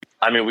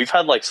I mean, we've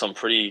had like some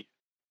pretty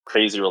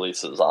crazy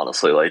releases,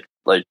 honestly.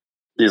 Like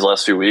these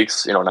last few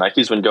weeks,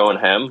 Nike's been going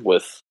ham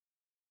with,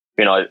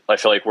 I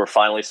feel like we're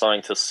finally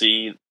starting to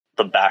see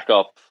the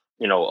backup,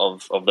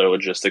 of their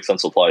logistics and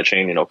supply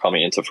chain,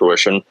 coming into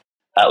fruition,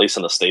 at least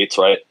in the States,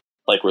 right?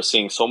 Like we're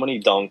seeing so many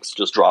dunks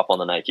just drop on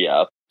the Nike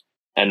app,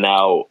 and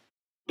now,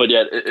 but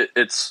yet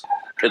it's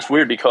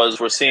weird because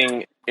we're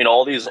seeing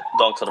all these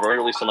dunks that have already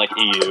released in like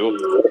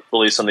EU,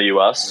 released in the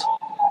US,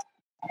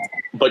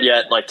 but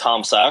yet like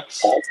Tom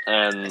Sachs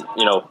and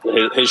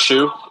his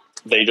shoe,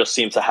 they just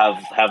seem to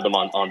have them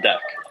on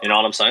deck. You know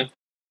what I'm saying?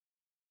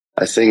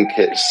 I think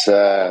it's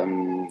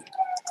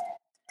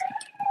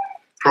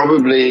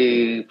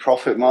probably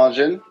profit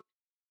margin,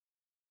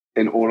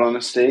 in all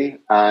honesty,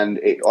 and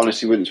it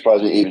honestly wouldn't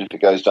surprise me even if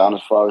it goes down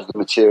as far as the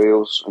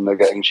materials and they're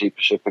getting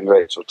cheaper shipping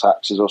rates or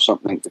taxes or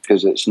something,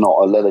 because it's not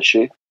a leather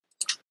shoe.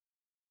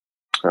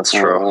 That's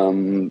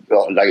true.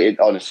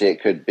 Honestly,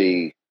 it could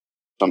be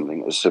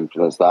something as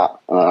simple as that.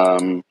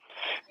 But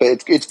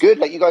it's good.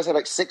 Like you guys had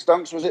like 6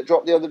 dunks, was it,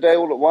 dropped the other day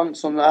all at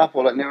once on the app,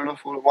 or like near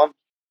enough all at once?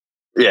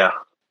 Yeah,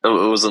 it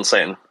was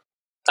insane.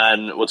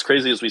 And what's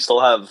crazy is we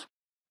still have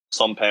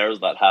some pairs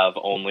that have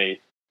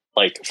only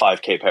like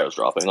 5K pairs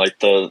dropping. Like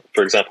for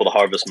example, the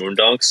Harvest Moon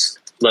dunks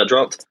that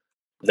dropped,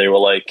 they were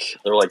like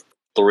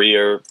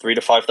 3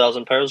 to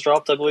 5,000 pairs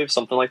dropped, I believe,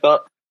 something like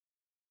that.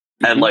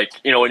 Mm-hmm. And like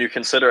when you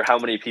consider how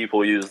many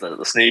people use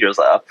the sneakers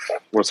app,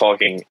 we're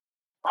talking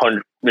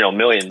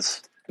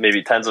millions,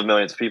 maybe tens of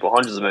millions of people,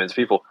 hundreds of millions of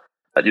people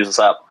that use this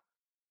app.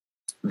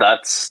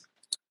 That's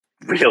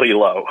really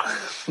low.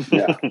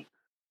 Yeah.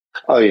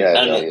 Oh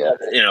yeah,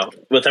 yeah.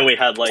 But then we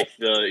had like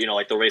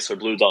the Racer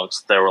Blue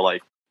dunks. There were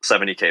like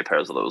 70K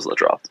pairs of those that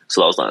dropped,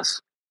 so that was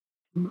nice.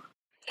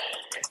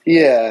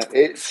 Yeah,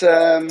 it's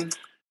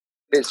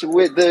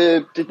with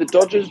did the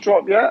Dodgers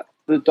drop yet?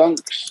 The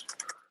dunks?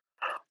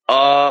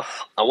 I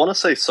want to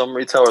say some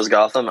retailers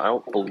got them. I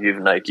don't believe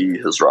Nike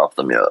has dropped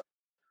them yet,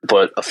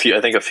 but I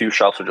think a few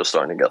shops are just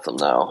starting to get them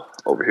now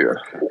over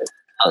here,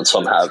 and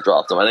some have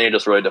dropped them. I think it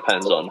just really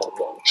depends on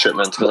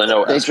shipments, because I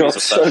know they dropped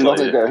so long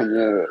ago in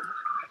Europe.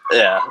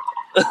 Yeah,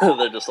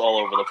 they're just all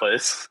over the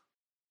place.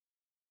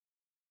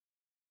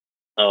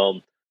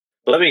 But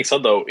that being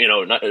said, though,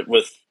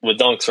 with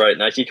dunks, right?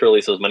 Nike can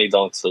release as many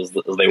dunks as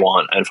they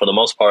want, and for the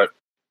most part,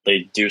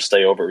 they do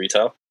stay over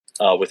retail,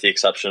 with the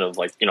exception of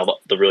like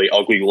the really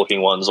ugly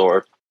looking ones,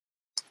 or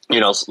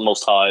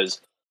most highs,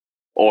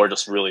 or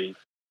just really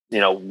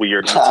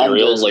weird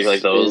materials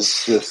like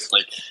those. Just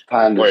like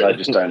pandas, I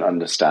just don't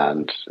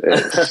understand.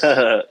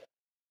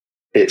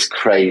 It's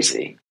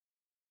crazy.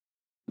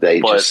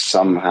 Just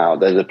somehow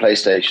they're the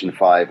PlayStation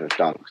 5 of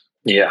dunks.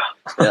 Yeah.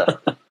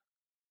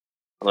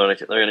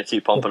 They're gonna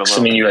keep pumping them up.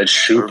 I mean, you had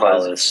Shoe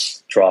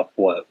Palace drop,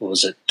 what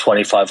was it,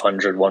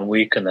 2,500 one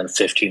week and then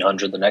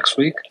 1,500 the next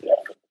week?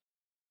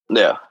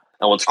 Yeah.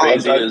 And what's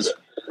crazy is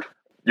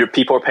your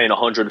people are paying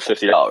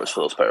 $150 for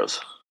those pairs.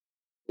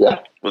 Yeah.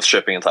 With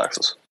shipping and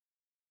taxes.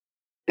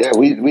 Yeah,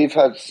 we've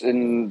had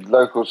in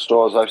local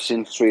stores, I've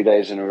seen 3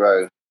 days in a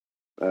row,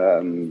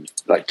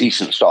 like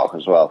decent stock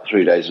as well,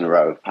 3 days in a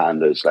row of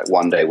pandas, like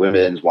one day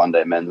women's, one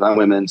day men's and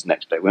women's,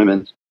 next day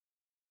women's.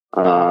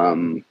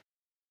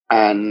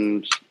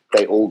 And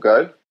they all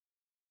go.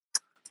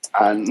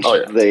 And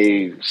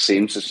they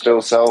seem to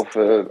still sell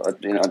for, I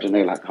don't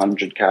know, like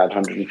 100 CAD,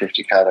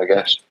 150 CAD, I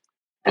guess,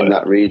 in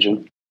that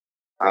region.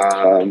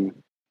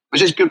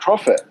 Which is good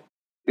profit.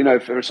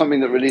 For something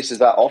that releases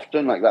that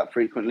often, like that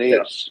frequently,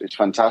 it's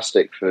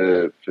fantastic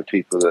for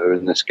people that are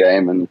in this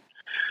game. And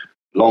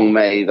long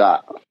may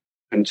that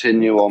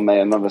continue, or may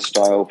another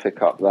style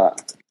pick up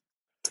that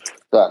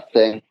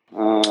thing.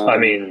 I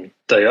mean,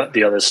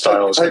 the other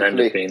styles can end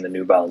up being the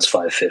New Balance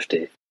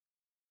 550.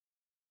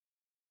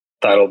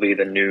 That'll be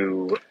the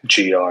new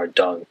GR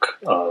dunk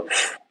of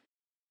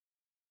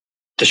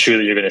the shoe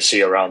that you're going to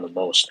see around the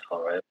most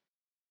now, right?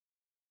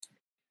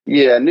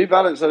 Yeah, New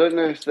Balance, I don't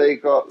know if they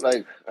got,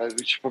 we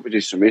should probably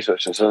do some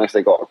research. I don't know if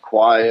they got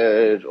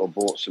acquired or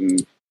bought some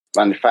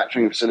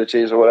manufacturing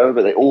facilities or whatever,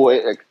 but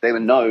they were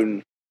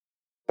known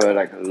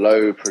for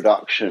low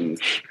production.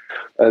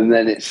 And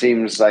then it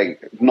seems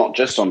like not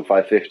just on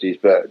 550s,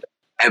 but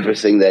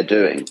everything they're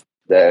doing.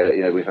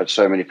 We've had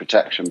so many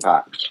protection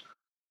packs,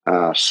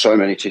 so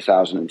many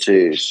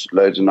 2002s,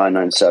 loads of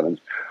 997s,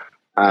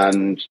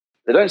 and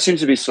they don't seem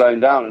to be slowing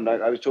down. And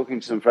I was talking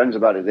to some friends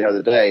about it the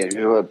other day,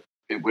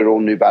 we're all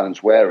New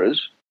Balance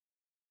wearers,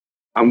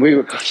 and we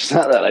were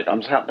sat there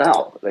I'm tapped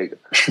out.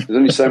 There's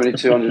only so many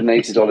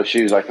 $280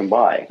 shoes I can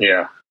buy.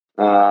 Yeah.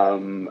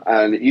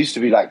 And it used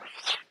to be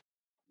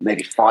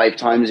maybe 5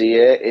 times a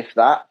year, if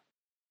that,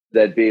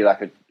 there'd be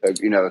a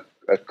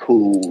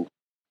cool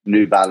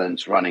New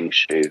Balance running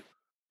shoe.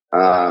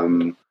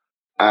 And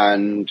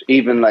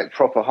even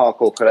proper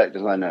hardcore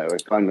collectors I know are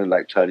kind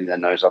of turning their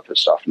nose up at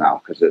stuff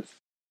now, because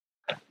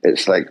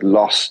it's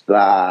lost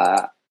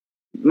that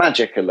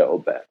magic a little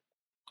bit.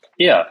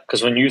 Yeah,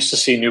 because when you used to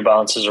see New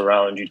Balances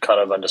around, you'd kind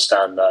of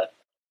understand that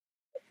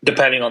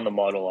depending on the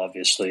model,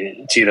 obviously,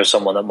 it's either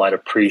someone that might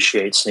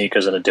appreciate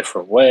sneakers in a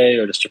different way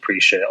or just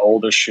appreciate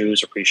older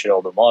shoes, appreciate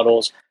older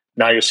models.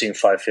 Now you're seeing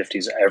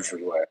 550s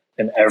everywhere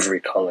in every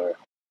color.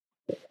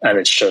 And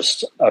it's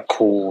just a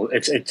cool,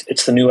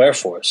 it's the new Air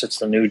Force. It's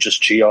the new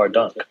just GR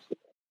Dunk.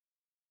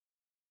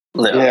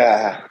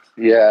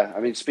 Yeah. I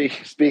mean,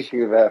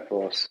 speaking of Air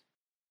Force,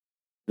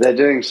 they're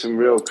doing some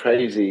real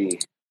crazy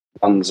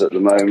ones at the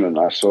moment.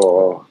 I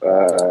saw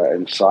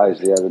in size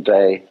the other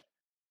day.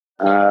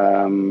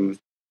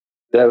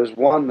 There was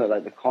one that,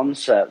 like, the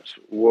concept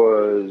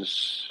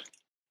was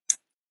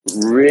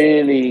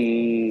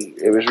really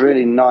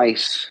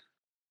nice,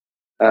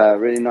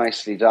 really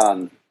nicely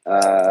done.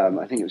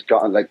 I think it was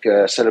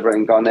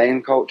celebrating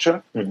Ghanaian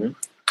culture. Mm-hmm.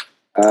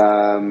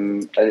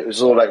 And it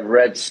was all like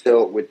red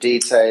silk with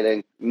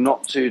detailing,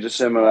 not too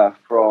dissimilar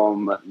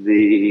from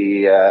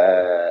the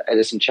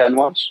Edison Chen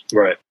ones.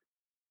 Right.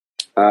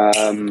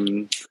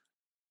 And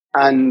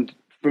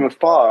from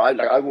afar,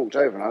 I walked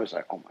over and I was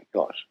like, "Oh my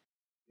gosh,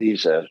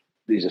 these are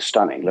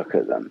stunning! Look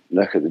at them!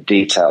 Look at the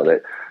detail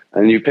that."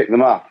 And you pick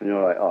them up and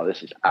you're like, "Oh,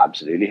 this is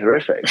absolutely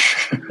horrific!"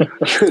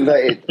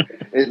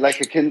 It's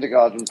like a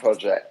kindergarten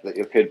project that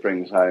your kid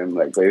brings home,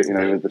 like, with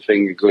the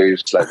finger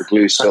glues, like the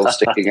glue still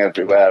sticking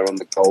everywhere on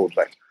the gold,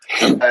 like.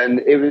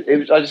 And it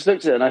was. I just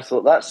looked at it and I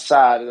thought, that's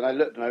sad. And then I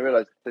looked and I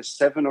realized there's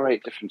 7 or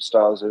 8 different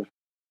styles of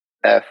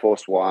Air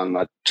Force One.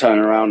 I turn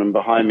around and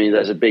behind me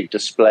there's a big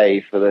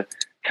display for the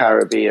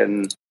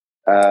Caribbean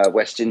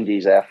West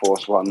Indies Air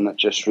Force One that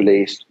just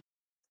released,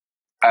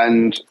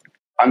 and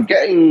I'm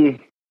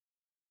getting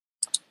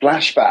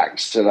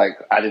flashbacks to like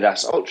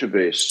Adidas Ultra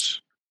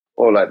Boosts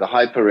or like the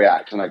Hyper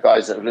React, and like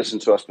guys that have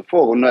listened to us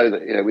before will know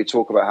that we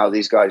talk about how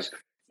these guys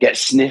get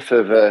sniff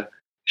of a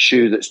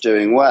shoe that's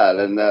doing well,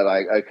 and they're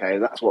like, okay,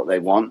 that's what they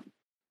want.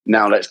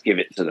 Now let's give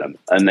it to them,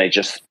 and they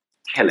just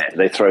kill it.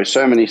 They throw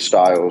so many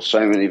styles,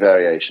 so many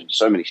variations,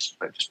 so many just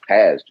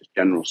pairs, just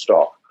general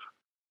stock.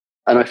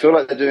 And I feel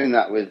like they're doing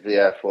that with the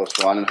Air Force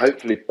One, and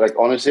hopefully, like,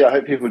 honestly, I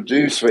hope people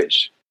do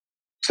switch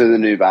to the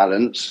New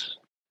Balance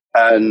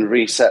and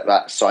reset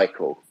that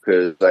cycle,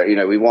 because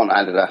we want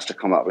Adidas to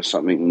come up with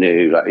something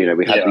new. Like,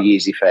 we had the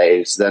Yeezy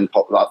phase, then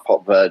pop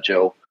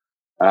Virgil,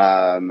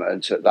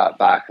 and took that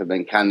back, and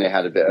then Kanye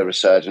had a bit of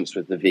resurgence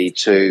with the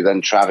V2.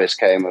 Then Travis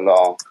came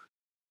along,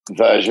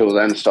 Virgil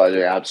then started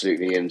doing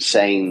absolutely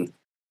insane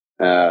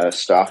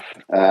stuff,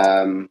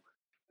 and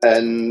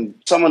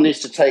someone needs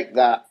to take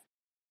that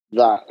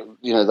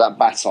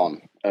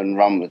baton and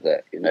run with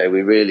it.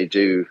 We really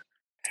do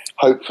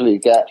hopefully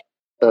get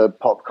a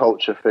pop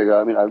culture figure.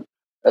 I mean,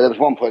 there was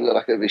one point that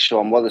I could be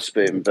Sean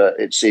Wotherspoon, but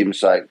it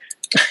seems like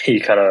he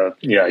kind of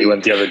he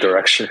went the other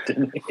direction,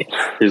 didn't he?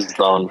 He's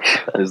done.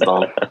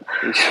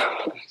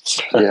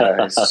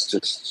 Yeah,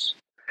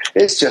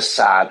 it's just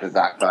sad with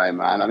that guy,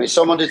 man. I mean,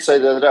 someone did say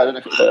the other day, I don't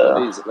know if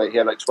it was like he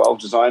had like 12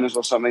 designers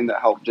or something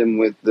that helped him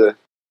with the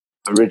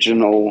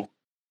original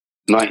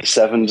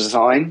 97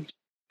 design.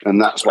 And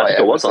that's why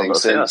everything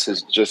since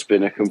has just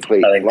been a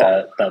complete I think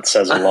flop. that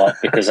says a lot,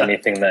 because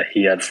anything that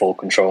he had full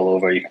control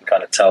over, you can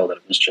kind of tell that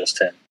it was just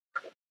him.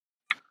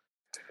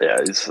 Yeah,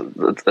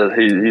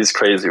 he's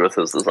crazy with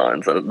his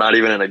designs, and not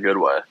even in a good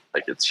way.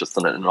 Like, it's just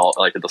in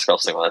a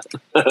disgusting way.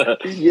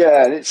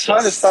 Yeah, and it's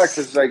kind of sad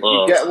because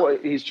you get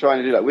what he's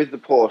trying to do. Like with the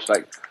Porsche,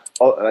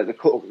 like the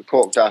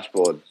cork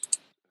dashboard,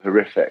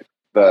 horrific.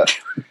 But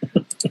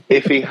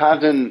if he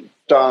hadn't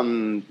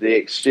done the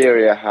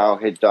exterior how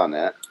he'd done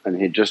it, and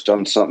he'd just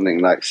done something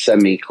like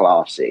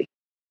semi-classy,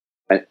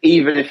 and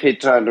even if he'd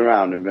turned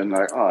around and been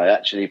like, "Oh, I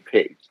actually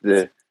picked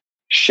the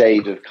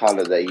shade of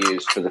color they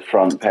used for the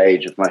front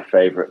page of my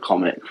favorite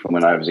comic from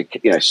when I was a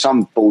kid,"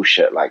 some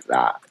bullshit like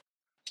that,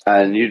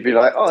 and you'd be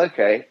like, "Oh,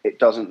 okay, it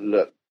doesn't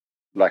look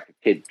like a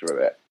kid drew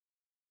it."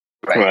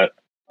 Right.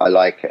 I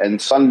like it. And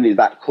suddenly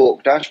that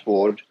cork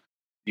dashboard,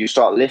 you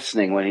start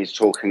listening when he's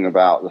talking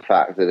about the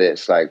fact that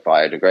it's like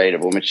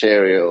biodegradable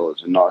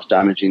materials and not as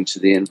damaging to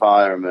the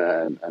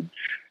environment, and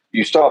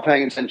you start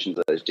paying attention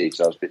to those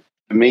details. But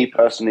for me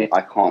personally,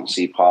 I can't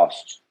see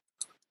past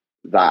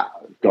that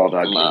god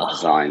ugly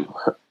design.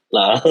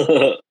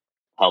 Hold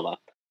on.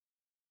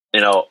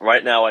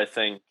 Right now I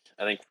think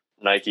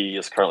Nike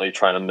is currently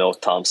trying to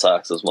milk Tom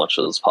Sachs as much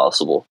as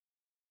possible.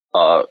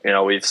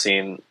 We've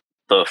seen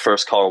the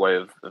first colorway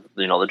of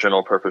the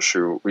general purpose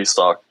shoe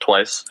restocked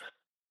twice,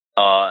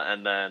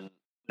 and then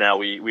now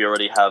we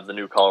already have the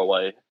new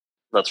colorway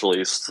that's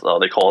released.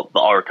 They call it the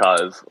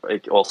Archive,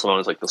 also known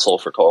as like the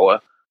Sulfur colorway.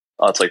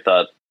 It's like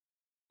that.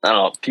 I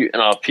don't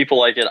know. People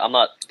like it. I'm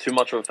not too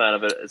much of a fan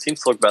of it. It seems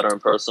to look better in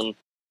person.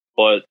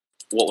 But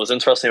what was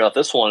interesting about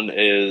this one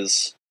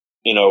is,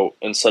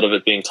 instead of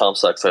it being Tom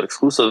Sachs site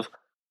exclusive,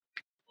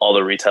 all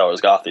the retailers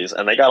got these,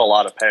 and they got a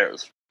lot of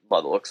pairs by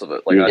the looks of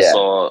it. Like, I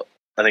saw,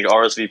 I think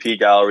RSVP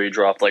Gallery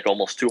dropped like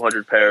almost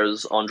 200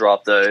 pairs on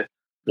drop day.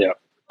 Yeah.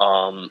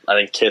 I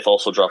think Kith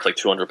also dropped like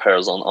 200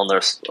 pairs on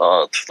their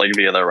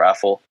via their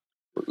raffle.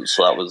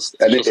 So that was,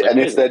 and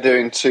if they're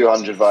doing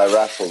 200 via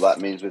raffle, that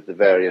means with the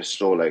various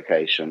store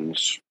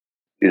locations,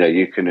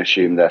 you can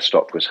assume their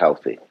stock was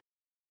healthy.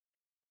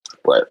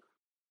 Right.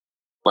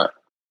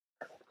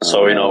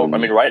 So, I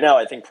mean, right now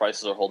I think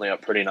prices are holding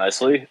up pretty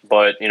nicely,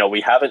 but,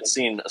 we haven't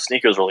seen a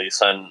sneakers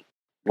release, and,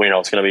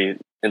 it's going to be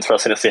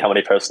interesting to see how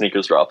many pair of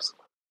sneakers drops.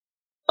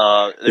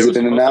 Has it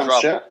been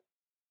announced yet?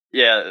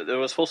 Yeah, it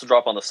was supposed to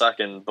drop on the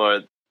 2nd,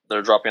 but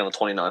they're dropping on the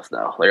 29th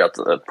now. They got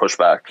to push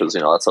back because,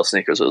 that's how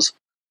sneakers is.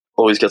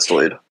 Always gets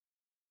delayed.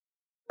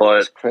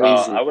 But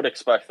I would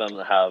expect them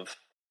to have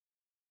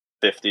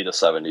 50 to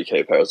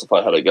 70K pairs if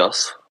I had a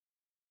guess.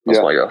 That's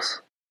my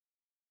guess.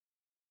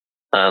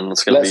 And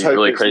it's going to be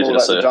really crazy to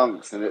see. Let's hope it's more like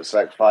the Dunks and it's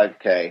like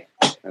 5K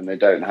and they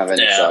don't have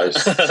any size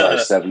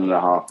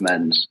 7.5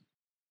 men's.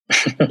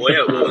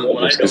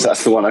 Because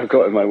that's the one I've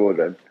got in my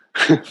wardrobe.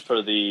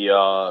 For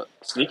the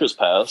sneakers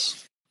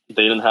pass,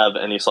 they didn't have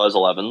any size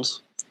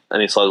 11s,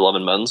 any size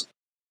 11 men's.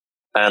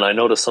 And I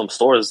noticed some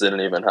stores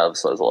didn't even have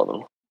size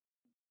 11.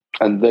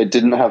 And they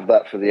didn't have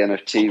that for the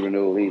NFT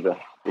renewal either,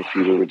 if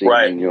you were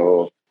redeeming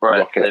your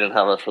rocket. They didn't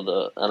have it for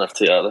the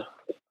NFT either.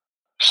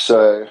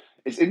 So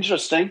it's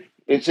interesting.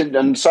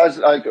 And size.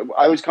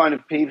 I was kind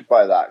of peeved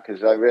by that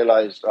because I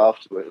realized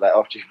afterwards,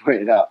 after you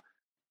pointed out,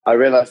 I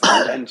realized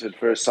that I entered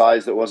for a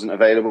size that wasn't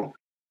available.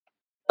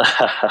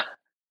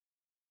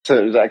 So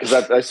it was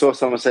because I saw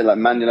someone say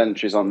manual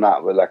entries on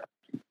that were like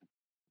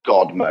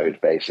God mode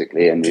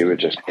basically, and you were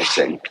just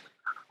hitting.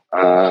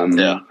 And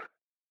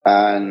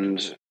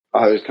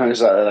I was kind of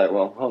like,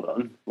 well, hold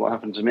on, what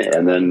happened to me?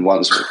 And then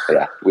once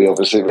we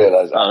obviously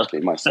realized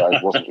actually my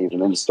size wasn't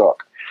even in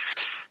stock.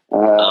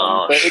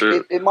 But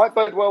it might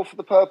bode well for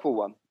the purple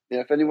one.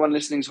 If anyone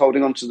listening is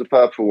holding on to the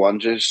purple one,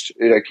 just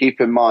keep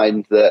in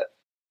mind that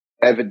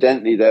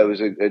evidently there was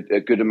a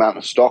good amount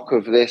of stock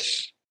of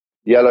this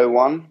yellow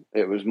one.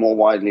 It was more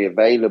widely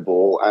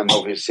available, and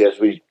obviously, as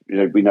we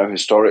know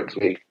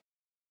historically,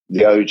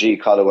 the OG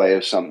colorway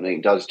of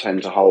something does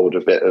tend to hold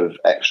a bit of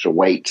extra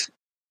weight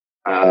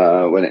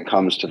when it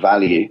comes to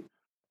value.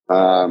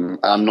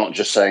 I'm not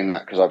just saying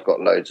that because I've got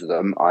loads of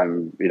them. I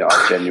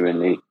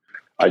genuinely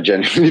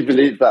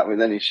believe that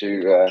with any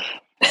shoe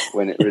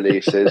when it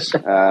releases.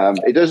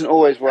 It doesn't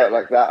always work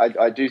like that.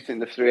 I do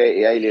think the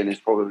 380 Alien is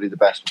probably the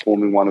best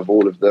performing one of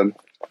all of them.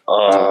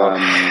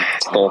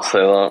 Don't say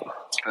that.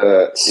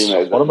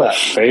 One of my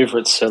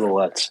favorite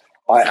silhouettes.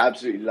 I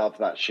absolutely love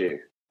that shoe.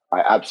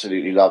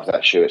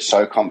 It's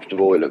so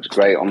comfortable. It looks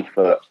great on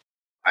foot.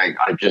 I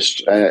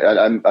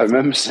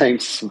remember saying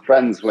to some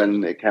friends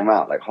when it came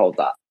out, hold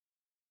that.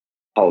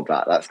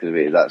 That's gonna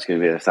be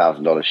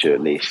 $1,000 shoe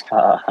at least.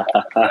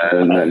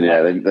 And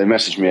then they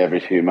message me every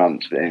few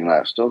months being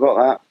like, "Still got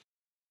that?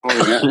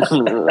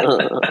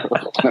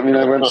 Let me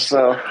know when to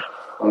sell."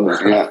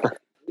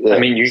 I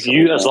mean,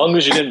 you as long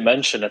as you didn't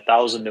mention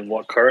 1,000 in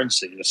what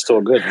currency, you're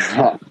still good.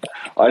 I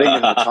didn't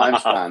give them the time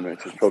span,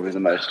 which is probably the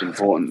most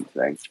important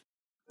thing.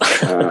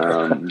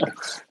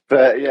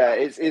 But yeah,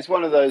 it's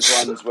one of those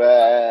ones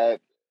where,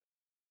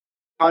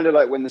 kind of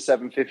like when the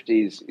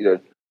 750s,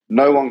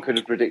 no one could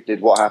have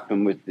predicted what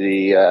happened with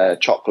the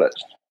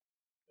chocolates.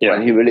 Yeah,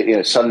 and he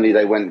really, suddenly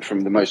they went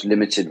from the most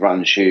limited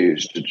run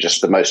shoes to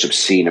just the most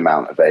obscene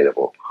amount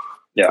available.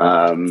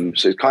 Yeah.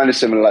 So it's kind of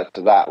similar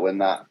to that when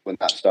that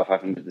stuff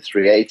happened with the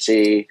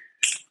 380.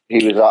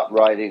 He was up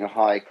riding a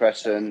high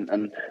crescent,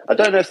 and I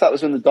don't know if that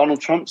was when the Donald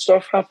Trump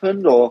stuff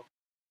happened or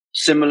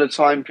similar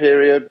time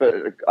period, but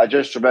I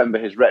just remember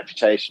his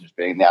reputation as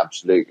being the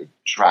absolute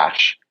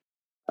trash.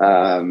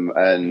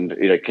 And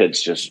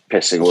kids just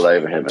pissing all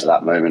over him at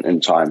that moment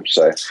in time.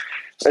 So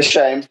a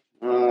shame.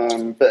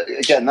 But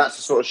again, that's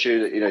the sort of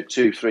shoe that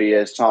 2-3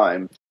 years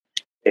time,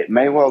 it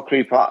may well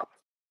creep up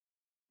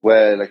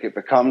where it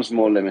becomes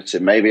more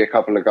limited. Maybe a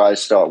couple of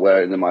guys start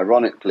wearing them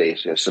ironically,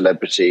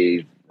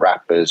 celebrity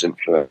rappers,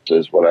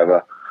 influencers,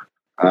 whatever.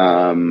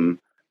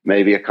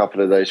 Maybe a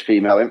couple of those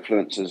female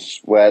influencers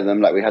wear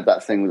them. Like we had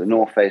that thing with the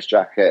North Face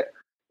jacket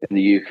in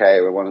the UK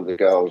where one of the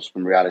girls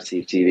from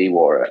reality TV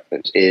wore it.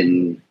 It's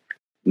in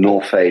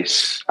North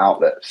Face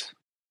outlets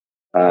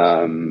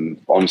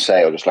on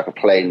sale, just like a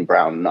plain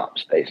brown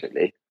nuts,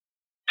 basically.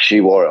 She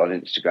wore it on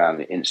Instagram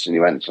and it instantly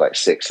went to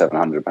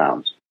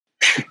 £600-700.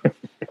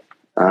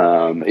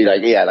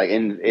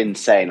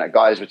 Insane. Like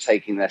guys were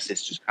taking their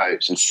sister's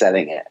coats and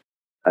selling it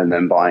and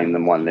then buying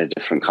them one in a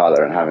different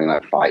color and having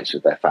fights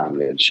with their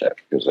family and shit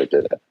because they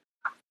did it.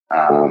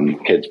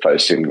 Kids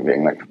posting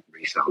being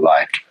resale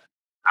life.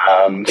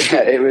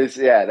 It was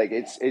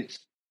it's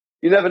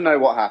you never know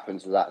what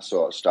happens with that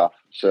sort of stuff.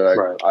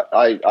 So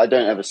I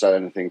don't ever sell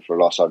anything for a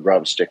loss. I'd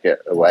rather stick it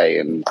away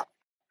and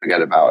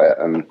forget about it,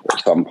 and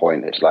at some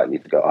point it's likely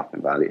to go up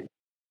in value.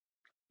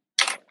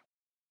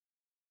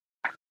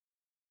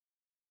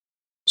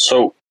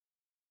 So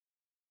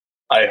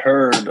I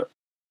heard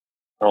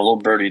a little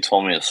birdie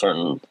told me a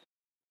certain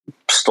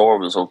store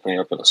was opening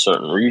up in a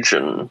certain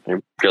region.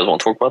 You guys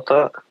want to talk about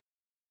that?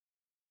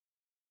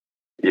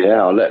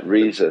 Yeah, I'll let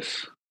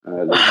Rezus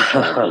on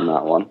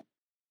that one.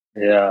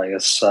 Yeah, I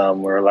guess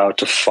we're allowed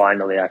to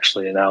finally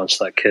actually announce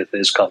that Kith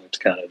is coming to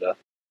Canada.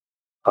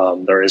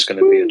 There is going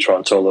to be a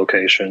Toronto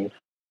location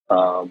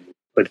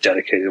with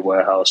dedicated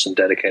warehouse and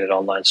dedicated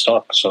online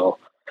stock. So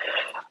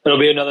it'll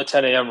be another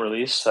 10 a.m.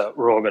 release that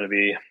we're all going to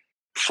be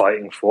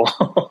fighting for.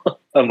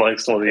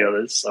 amongst all the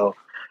others. So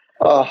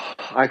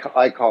I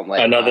can't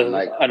wait. another Man.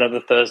 Like, another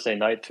Thursday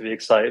night to be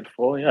excited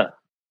for. Yeah,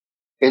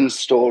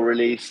 in-store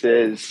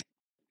releases.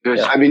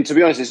 Yeah. I mean, to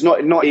be honest, it's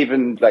not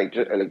even like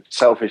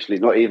selfishly,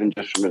 not even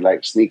just from a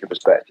like sneaker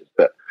perspective,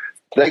 but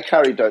they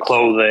carry dope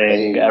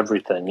clothing,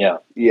 everything. Yeah,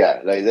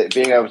 like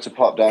being able to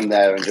pop down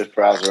there and just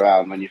browse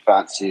around when you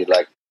fancy,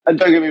 like. And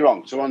don't get me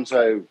wrong,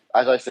 Toronto,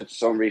 as I said to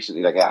someone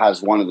recently, like it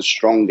has one of the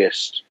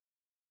strongest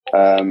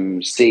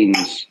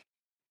scenes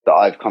that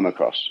I've come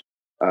across.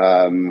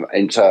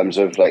 In terms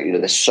of like,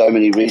 there's so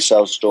many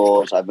resale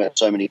stores. I've met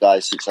so many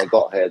guys since I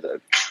got here that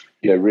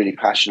are, really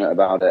passionate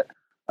about it.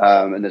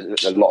 And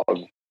there's a lot of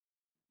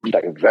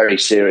like very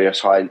serious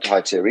high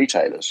tier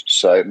retailers.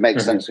 So it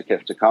makes sense for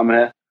Kith to come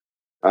here.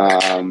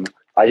 I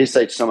did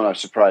say to someone I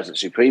was surprised that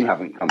Supreme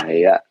haven't come here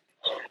yet.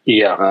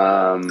 Yeah,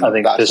 I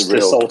think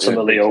this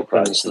ultimately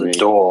opens the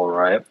door,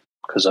 right?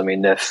 Because I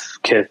mean,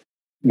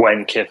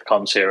 when Kith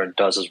comes here and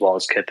does as well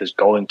as Kith is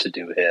going to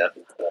do here,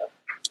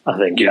 I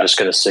think you're just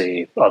going to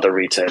see other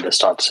retailers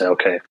start to say,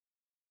 okay,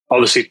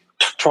 obviously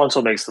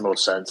Toronto makes the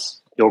most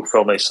sense,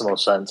 Yorkville makes the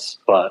most sense,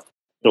 but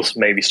you'll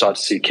maybe start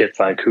to see Kith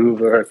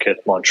Vancouver, Kith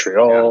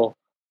Montreal. Yeah.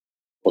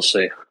 We'll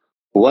see.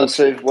 Once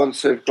they've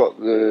got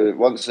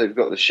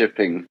the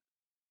shipping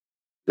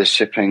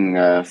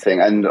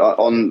thing, and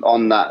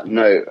on that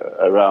note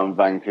around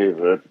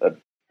Vancouver,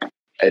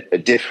 a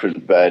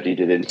different birdie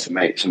did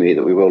intimate to me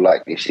that we will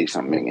likely see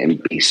something in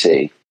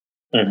BC.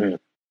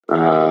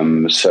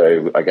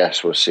 So I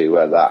guess we'll see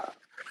where that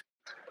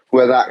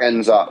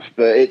ends up.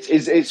 But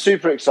it's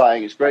super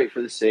exciting. It's great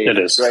for the scene.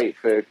 It's great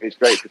for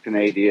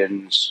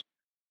Canadians.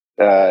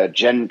 Our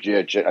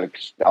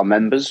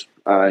members.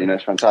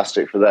 It's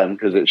fantastic for them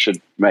because it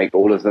should make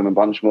all of them a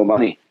bunch more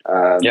money.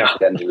 At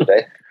the end of the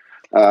day.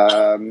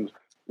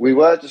 We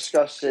were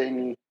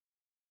discussing,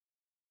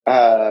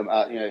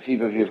 if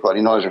either of you have got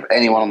any knowledge, of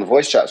anyone on the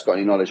voice chat's got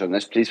any knowledge on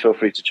this, please feel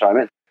free to chime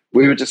in.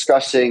 We were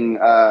discussing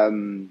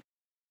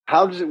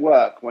how does it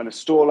work when a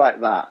store like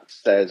that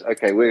says,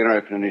 okay, we're going to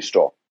open a new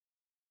store?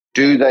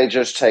 Do they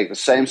just take the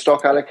same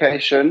stock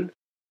allocation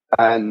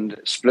and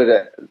split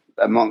it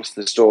amongst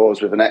the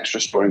stores with an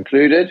extra store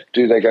included?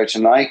 Do they go to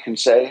Nike and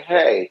say,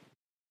 hey,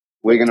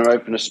 we're going to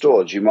open a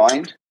store, do you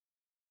mind?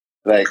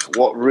 Like,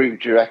 what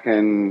route do you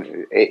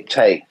reckon it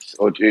takes?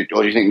 Or do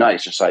you think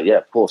Nike's just like, yeah,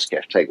 of course,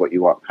 Kith, take what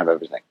you want, have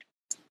everything?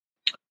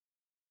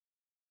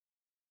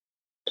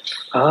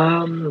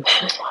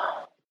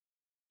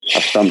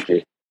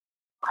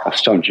 I've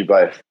stumped you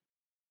both.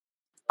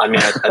 I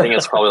mean, I think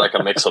it's probably like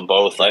a mix of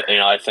both.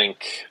 I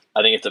think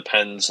it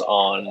depends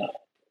on.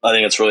 I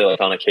think it's really like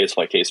on a case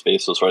by case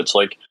basis, right? It's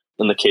like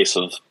in the case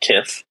of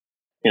Kith,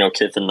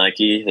 Kith and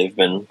Nike, they've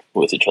been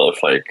with each other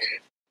for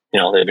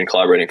they've been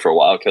collaborating for a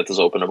while. Kith has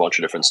opened a bunch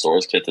of different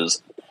stores. Kith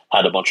has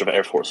had a bunch of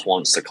Air Force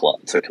Ones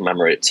to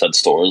commemorate said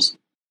stores.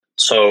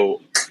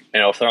 So,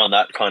 if they're on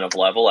that kind of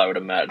level, I would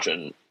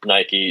imagine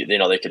Nike, they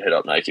could hit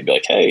up Nike and be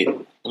like, hey,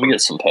 let me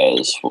get some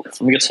pairs.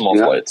 Let me get some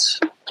off-whites.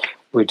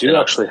 We do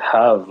actually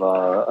have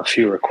a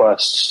few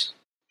requests.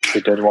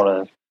 We did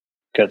want to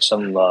get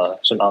some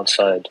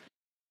outside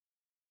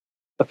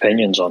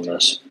opinions on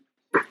this.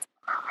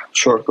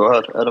 Sure, go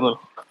ahead, Edmund.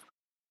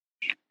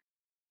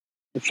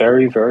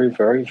 Very, very,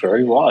 very,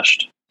 very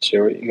washed. See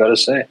what you got to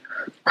say.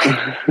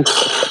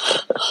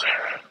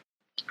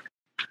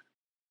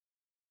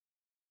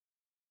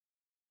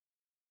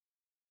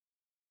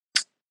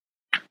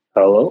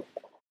 Hello?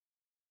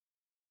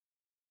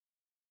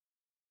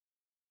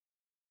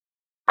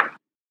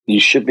 You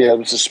should be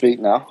able to speak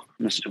now,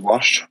 Mr.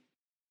 Washed.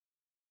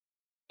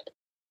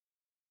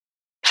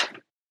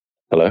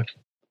 Hello.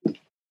 I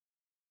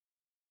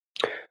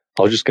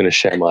was just going to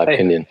share my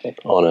opinion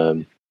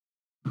on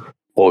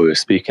what we were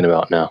speaking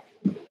about now.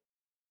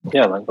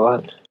 Yeah, man, go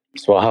ahead.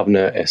 So I have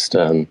noticed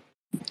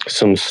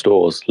some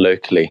stores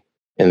locally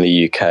in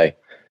the UK,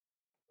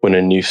 when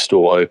a new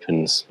store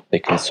opens, they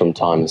can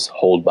sometimes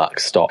hold back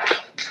stock.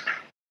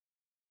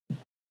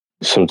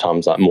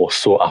 Sometimes like more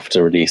sought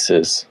after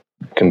releases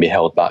can be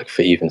held back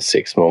for even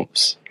 6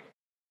 months,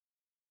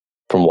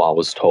 from what I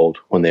was told,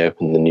 when they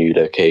opened the new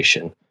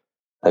location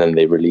and then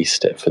they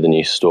released it for the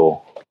new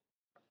store.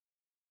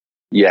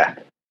 Yeah,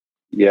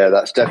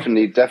 that's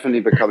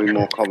definitely becoming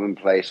more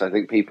commonplace. I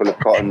think people have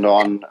gotten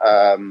on.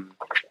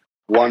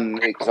 One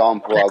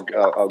example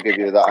I'll give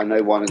you that I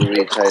know one of the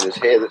retailers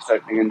here that's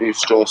opening a new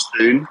store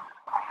soon.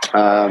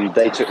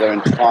 They took their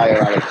entire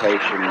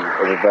allocation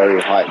of a very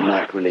hype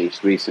Nike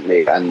release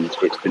recently, and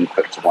it's been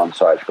put to one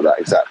side for that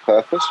exact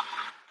purpose.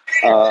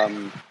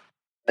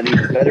 An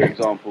even better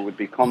example would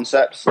be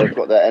Concepts. They've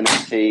got their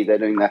NFT. They're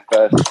doing their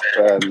first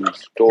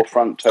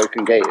storefront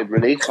token gated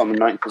release on the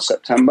 9th of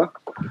September.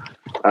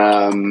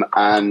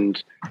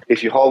 And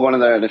if you hold one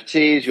of their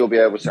NFTs, you'll be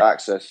able to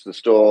access the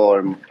store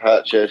and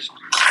purchase.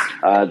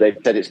 They've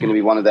said it's going to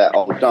be one of their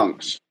old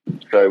dunks.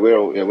 So we're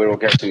all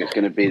guessing it's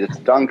going to be the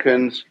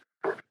Duncans.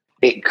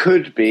 It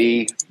could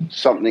be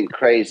something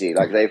crazy.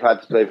 Like they've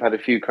had a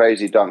few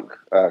crazy dunk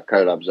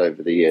collabs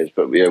over the years,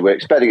 but we're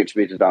expecting it to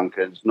be the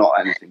Duncans, not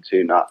anything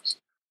too nuts.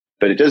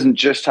 But it doesn't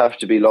just have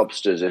to be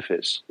lobsters if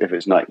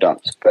it's Nike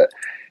Dunks. But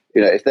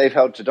if they've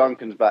held to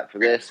Duncan's back for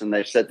this, and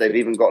they've said they've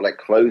even got like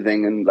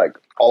clothing and like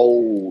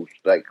old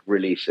like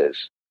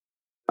releases.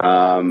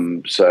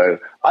 So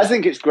I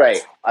think it's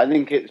great.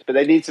 But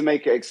they need to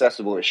make it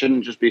accessible. It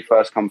shouldn't just be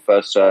first come,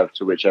 first serve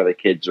to whichever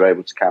kids are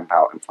able to camp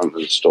out in front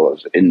of the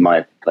stores, in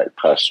my like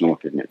personal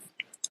opinion.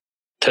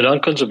 To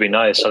Duncan's would be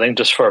nice. I think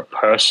just for a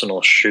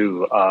personal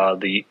shoe,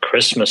 the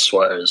Christmas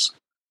sweaters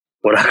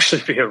would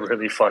actually be a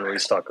really fun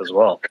restock as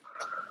well.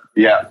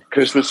 Yeah,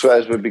 Christmas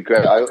sweaters would be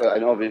great. I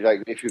know,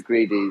 like if you're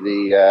greedy,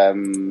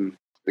 the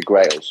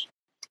Grails.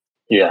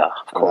 Yeah,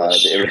 of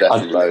course. The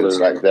iridescent loads,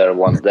 like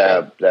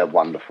they're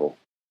wonderful.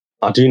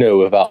 I do know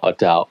without a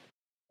doubt,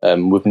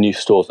 with new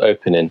stores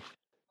opening,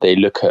 they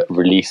look at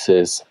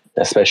releases,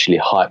 especially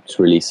hyped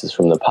releases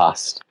from the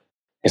past.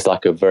 It's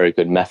like a very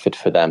good method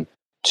for them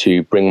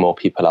to bring more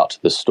people out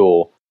to the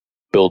store,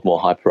 build more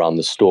hype around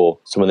the store.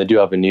 So when they do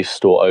have a new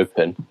store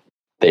open,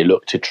 they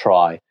look to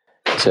try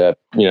to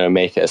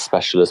make it as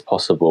special as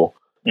possible.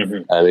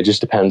 Mm-hmm. It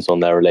just depends on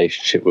their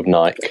relationship with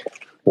Nike,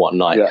 what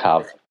Nike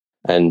have,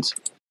 and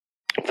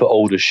for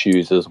older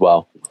shoes as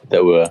well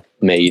that were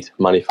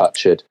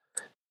manufactured.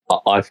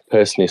 I've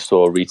personally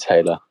saw a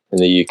retailer in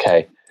the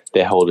UK.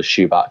 They hold a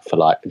shoe back for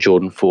like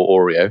Jordan 4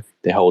 Oreo.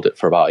 They hold it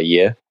for about a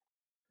year,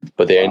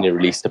 but they only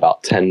released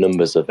about 10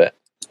 numbers of it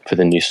for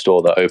the new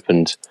store that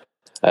opened.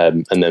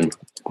 And then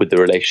with the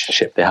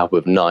relationship they have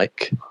with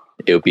Nike,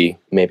 it'll be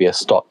maybe a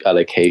stock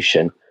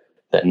allocation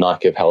that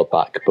Nike have held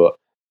back, but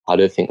I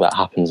don't think that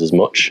happens as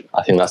much.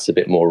 I think that's a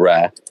bit more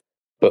rare.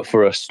 But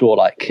for a store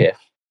like Kith,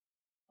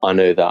 I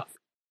know that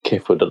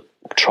Kith would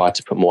try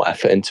to put more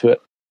effort into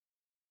it.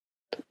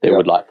 They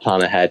would like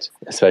plan ahead,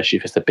 especially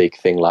if it's a big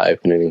thing like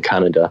opening in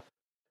Canada.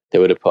 They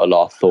would have put a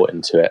lot of thought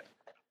into it,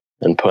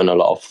 and putting a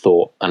lot of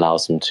thought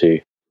allows them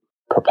to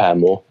prepare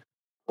more.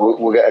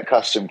 We'll get a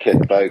custom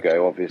Kith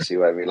logo, obviously,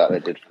 won't we, like they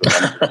did for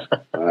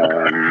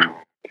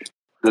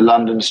the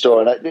London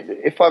store. And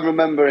if I'm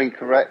remembering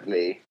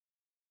correctly,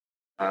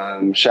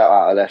 shout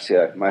out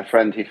Alessio, my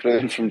friend. He flew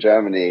in from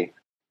Germany,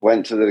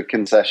 went to the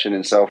concession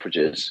in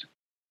Selfridges,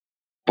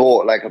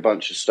 bought like a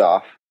bunch of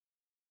stuff,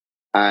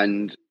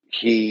 and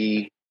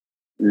he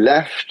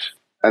left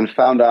and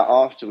found out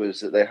afterwards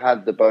that they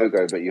had the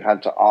BOGO, but you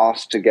had to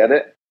ask to get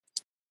it.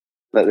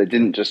 That they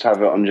didn't just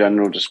have it on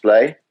general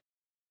display.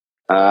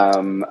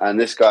 And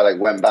this guy like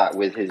went back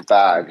with his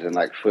bags and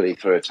like fully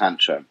threw a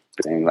tantrum,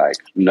 being like,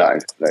 "No,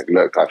 like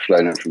look, I've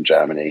flown in from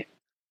Germany.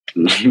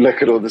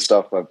 Look at all the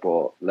stuff I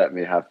bought. Let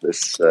me have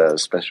this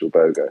special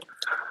BOGO."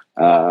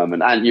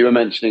 And you were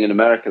mentioning in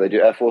America they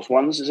do Air Force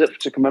Ones. Is it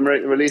to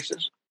commemorate the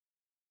releases?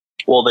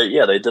 Well, they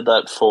did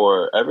that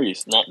for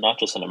not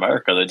just in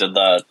America. They did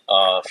that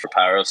for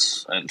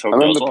Paris and Tokyo. I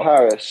remember as well.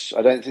 Paris.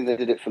 I don't think they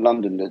did it for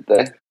London, did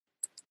they?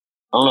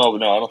 Oh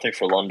no, I don't think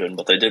for London,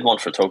 but they did one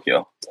for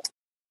Tokyo.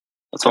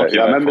 I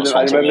remember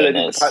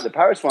the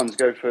Paris ones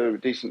go for a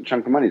decent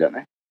chunk of money, don't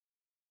they?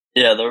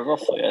 Yeah, they're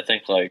roughly, I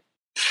think, like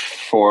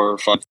 $4,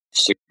 $5,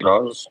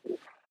 $6.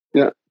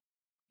 Yeah,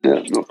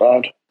 not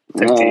bad.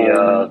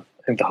 I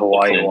think the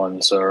Hawaii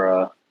ones are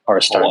a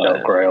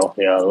standout grail.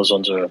 Yeah, those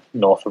ones are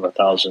north of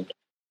 1,000.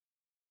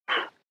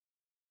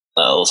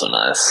 Those are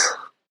nice.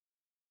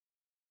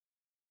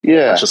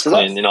 Yeah, it's just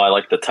clean. I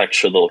like the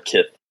texture little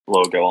Kith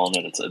logo on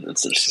it.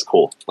 It's just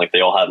cool. Like they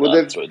all have that.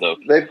 It's really dope.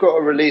 They've got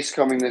a release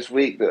coming this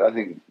week that I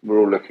think we're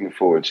all looking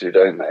forward to,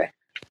 don't they?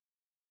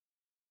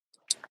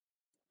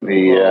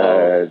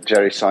 The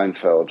Jerry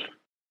Seinfeld.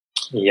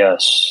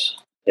 Yes.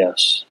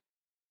 There's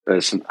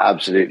some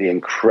absolutely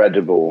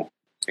incredible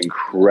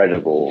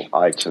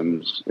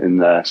items in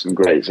there. Some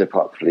great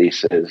zip-up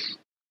fleeces,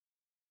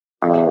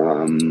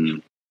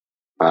 and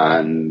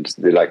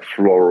the like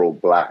floral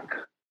black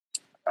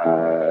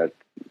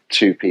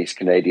two-piece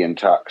Canadian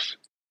tux.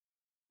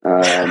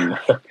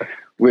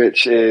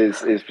 Which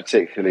is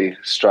particularly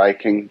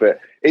striking, but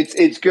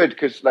it's good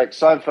because like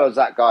Seinfeld's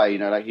that guy,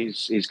 like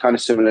he's kind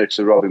of similar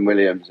to Robin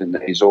Williams in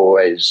that he's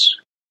always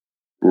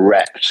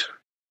repped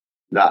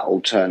that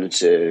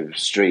alternative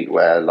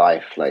streetwear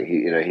life. Like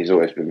he's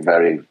always been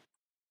very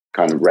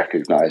kind of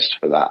recognized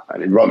for that. I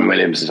mean, Robin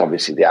Williams is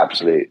obviously the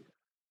absolute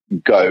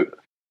GOAT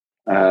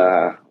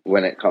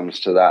when it comes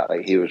to that.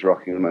 Like he was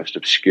rocking the most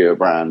obscure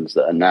brands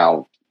that are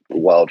now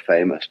world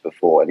famous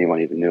before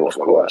anyone even knew what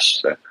it was.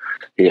 So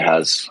he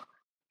has,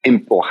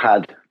 or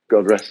had,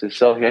 God rest his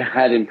soul, he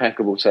had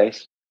impeccable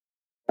taste.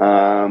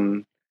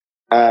 And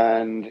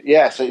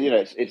yeah, so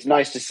it's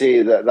nice to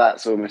see that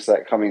that's almost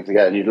like coming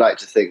together. And you'd like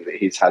to think that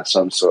he's had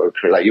some sort of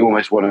like you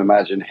almost want to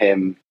imagine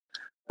him,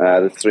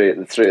 the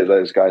three of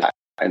those guys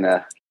in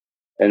a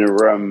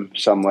room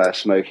somewhere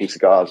smoking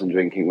cigars and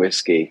drinking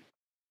whiskey,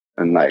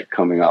 and like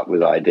coming up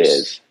with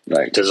ideas,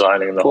 like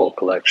designing the whole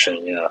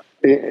collection.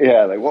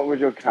 Yeah, like what would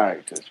your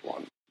characters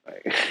want?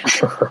 Like,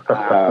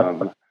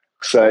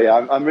 so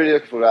yeah, I'm really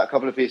looking for that. A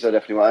couple of pieces I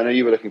definitely want. I know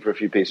you were looking for a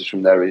few pieces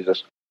from there,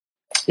 Resus.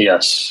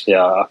 Yes,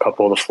 yeah, a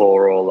couple of the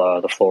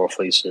floral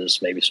fleeces,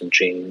 maybe some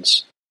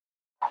jeans.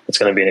 It's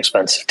going to be an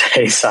expensive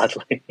day,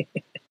 sadly.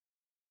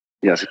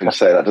 Yeah, I was going to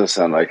say that does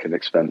sound like an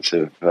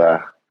expensive day.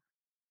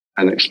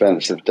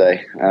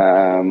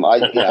 I'll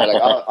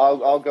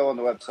go on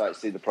the website,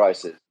 see the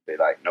prices, be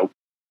like, nope.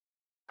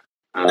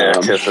 Yeah,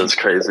 Kith is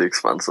crazy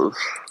expensive.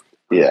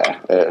 Yeah,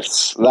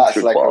 that's like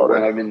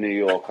when I'm in New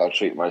York, I'll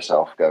treat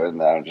myself, go in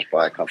there and just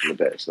buy a couple of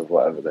bits of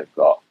whatever they've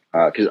got,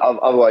 because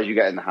otherwise you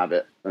get in the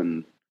habit,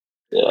 and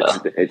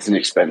it's an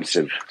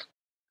expensive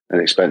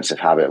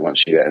habit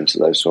once you get into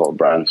those sort of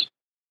brands.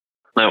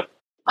 Now,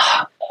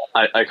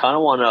 I kind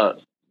of want to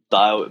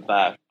dial it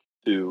back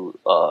to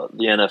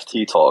the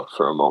NFT talk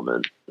for a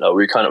moment.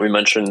 We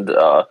mentioned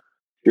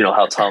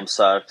how Tom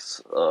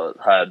Sachs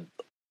had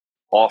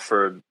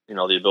offered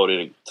the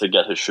ability to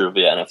get his shoe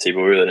via NFT, but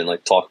we really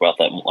didn't talk about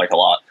that a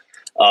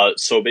lot.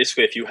 So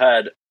basically, if you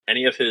had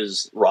any of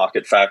his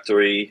Rocket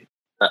Factory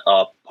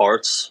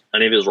parts,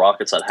 any of his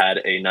rockets that had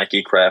a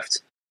Nike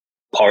Craft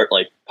part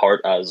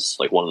as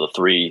one of the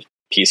three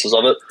pieces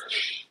of it,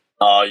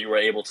 you were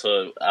able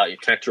to you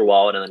connect your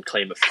wallet and then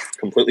claim a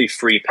completely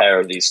free pair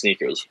of these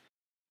sneakers.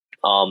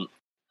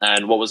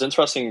 And what was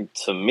interesting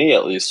to me,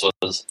 at least,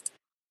 was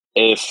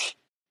if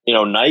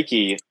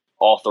Nike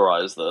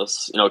authorized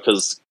this,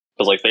 because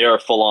they are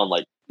full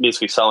on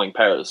basically selling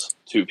pairs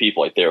to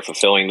people, they are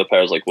fulfilling the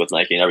pairs with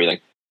Nike and everything.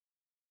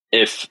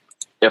 If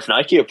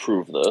Nike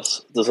approved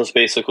this, does this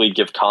basically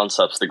give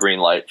Concepts the green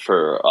light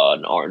for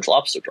an Orange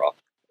Lobster drop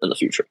in the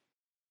future?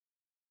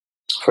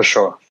 For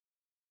sure.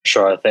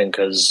 I think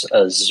as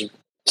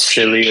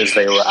silly as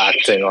they were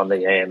acting on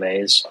the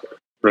AMAs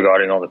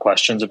regarding all the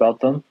questions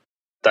about them,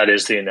 that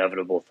is the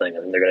inevitable thing. I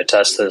mean, they're going to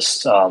test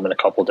this in a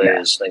couple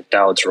days. I think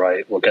Dowd's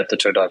right. We'll get the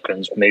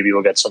turduckens. Maybe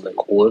we'll get something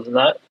cooler than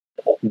that.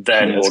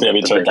 Then we'll get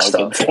the big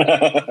stuff.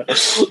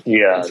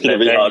 Yeah, it's going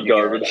to be hot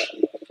garbage.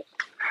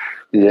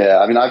 Yeah,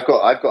 I mean, I've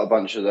got a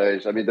bunch of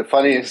those. I mean, the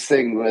funniest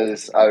thing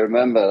was I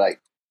remember it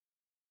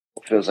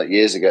feels like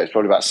years ago. It's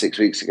probably about 6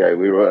 weeks ago.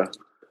 We were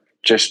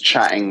just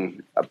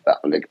chatting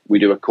about we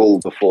do a call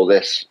before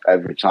this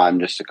every time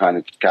just to kind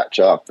of catch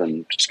up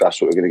and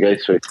discuss what we're going to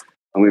go through.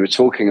 And we were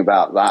talking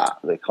about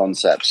the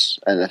Concepts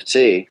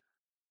NFT,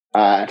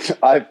 and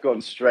I've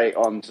gone straight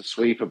on to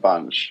sweep a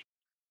bunch,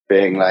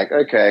 being like,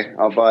 okay,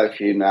 I'll buy a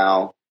few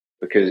now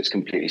because it's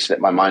completely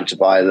slipped my mind to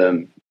buy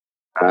them.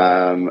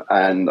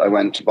 And I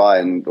went to buy,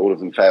 and all of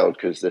them failed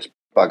because this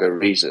bugger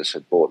Rezus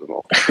had bought them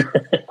all.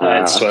 I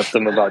had swept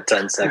them about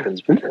 10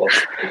 seconds before.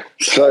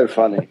 So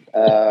funny.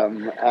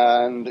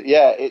 And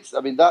yeah,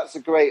 that's a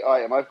great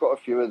item. I've got a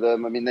few of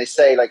them. I mean, they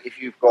say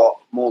if you've got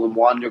more than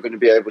one, you're going to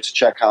be able to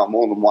check out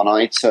more than one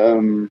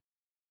item.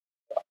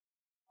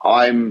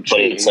 I'm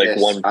treating it's this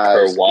one as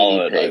per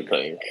wallet, I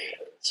think.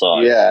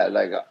 So yeah,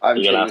 I'm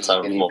you're gonna have to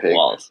have multiple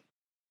wallets.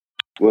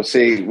 We'll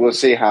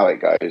see how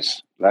it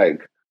goes.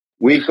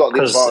 We've got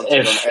the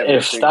advantage on every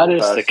if single that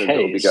is person the case, that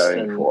will be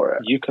going for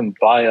it. You can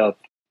buy up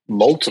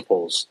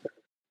multiples.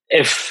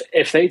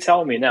 If they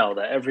tell me now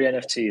that every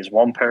NFT is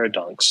one pair of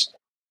dunks,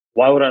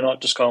 why would I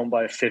not just go and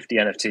buy 50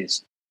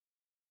 NFTs?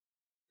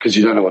 Because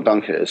you don't know what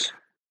dunk is.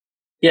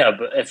 Yeah,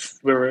 but if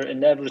we're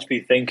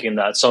inevitably thinking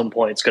that at some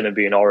point it's going to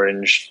be an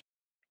orange,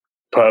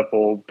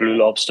 purple, blue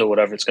lobster,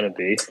 whatever it's going to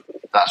be.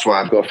 That's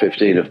why I've got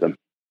 15 of them.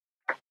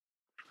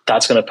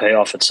 That's going to pay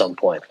off at some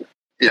point.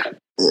 Yeah.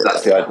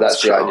 That's the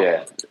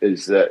idea.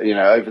 Is that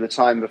over the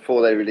time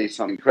before they release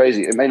something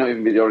crazy, it may not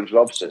even be the orange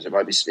lobsters. It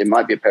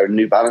might be a pair of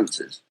New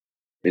Balances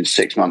in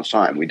 6 months'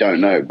 time. We don't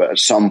know, but at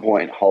some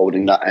point,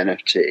 holding that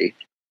NFT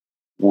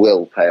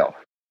will pay off.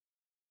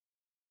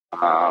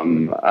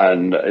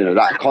 And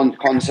that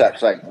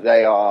Concepts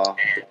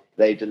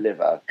they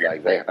deliver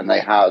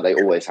they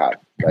always have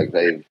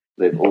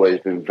they've always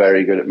been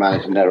very good at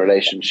managing their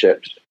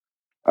relationships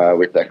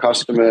with their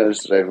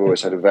customers. They've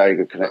always had a very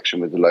good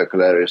connection with the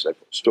local areas they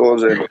put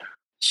stores in.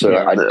 So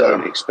I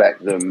don't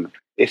expect them,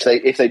 if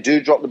they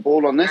do drop the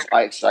ball on this,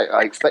 I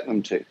expect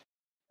them to.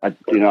 I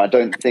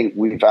don't think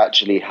we've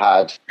actually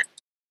had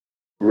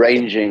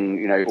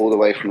ranging, all the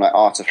way from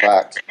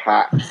Artifact,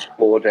 Pact,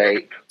 Bored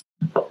Ape,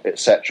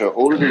 etc.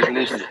 All of these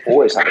releases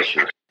always have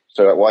issues.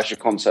 So why should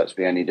Concepts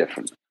be any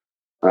different?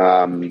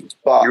 But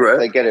if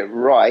they get it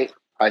right,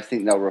 I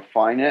think they'll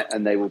refine it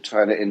and they will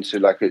turn it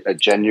into a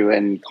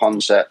genuine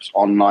Concepts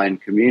online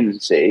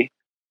community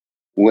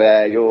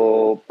where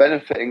you're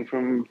benefiting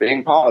from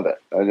being part of it.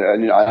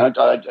 And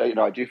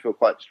I do feel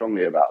quite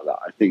strongly about that.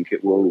 I think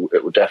it will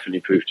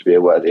definitely prove to be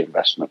a worthy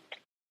investment.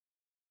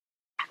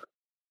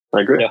 I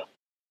agree.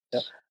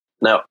 Yeah.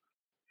 Now,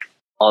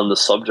 on the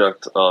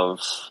subject of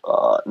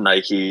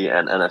Nike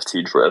and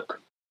NFT drip,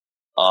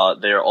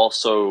 they are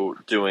also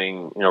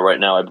doing, right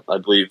now, I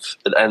believe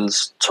it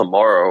ends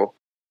tomorrow,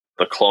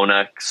 the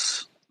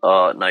CloneX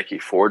Nike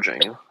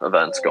forging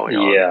events going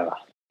on. Yeah.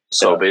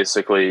 So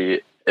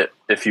basically,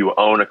 if you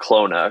own a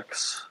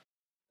CloneX,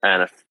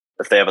 and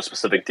if they have a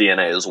specific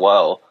DNA as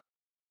well,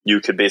 you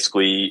could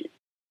basically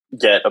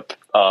get an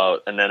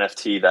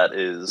NFT that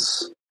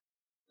is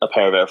a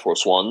pair of Air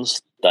Force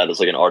Ones that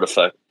is an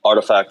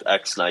Artifact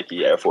X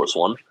Nike Air Force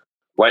One.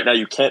 Right now,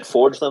 you can't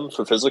forge them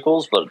for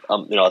physicals, but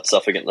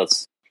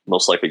that's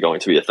most likely going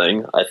to be a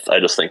thing. I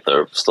just think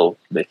they're still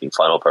making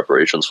final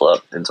preparations for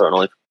that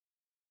internally.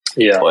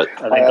 Yeah, But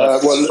I think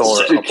I've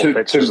saw a couple to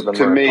pictures of the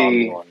to Murakami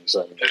me, ones,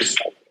 and it's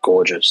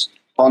gorgeous.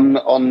 on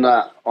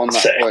that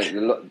Sick. point,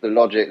 the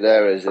logic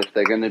there is if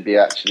they're going to be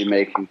actually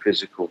making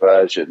physical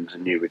versions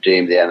and you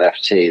redeem the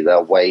NFT,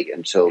 they'll wait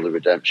until the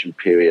redemption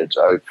period's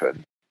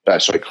open.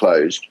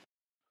 Closed,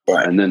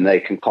 Right. and then they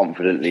can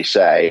confidently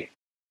say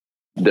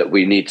that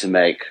we need to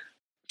make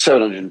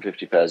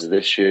 750 pairs of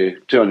this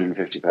shoe,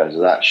 250 pairs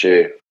of that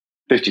shoe,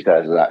 50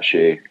 pairs of that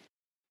shoe.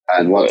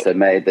 And once they're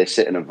made, they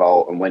sit in a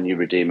vault. And when you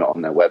redeem it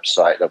on their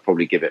website, they'll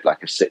probably give it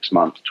like a 6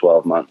 month,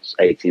 12 months,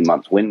 18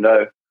 month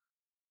window.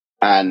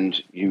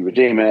 And you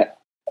redeem it.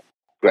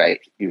 Great,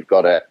 you've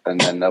got it.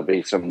 And then there'll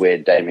be some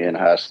weird Damien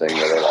Hirst thing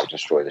where they like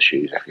destroy the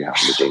shoes if you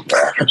haven't redeemed it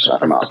after a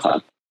certain amount of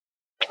time.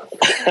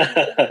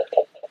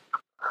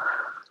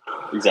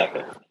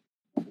 exactly.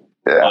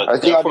 Yeah, I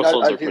think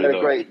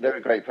they're great. They're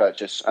a great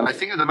purchase, and I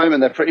think at the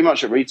moment they're pretty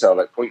much at retail,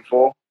 like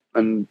 0.4,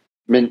 and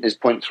mint is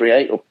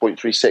 0.38 or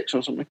 0.36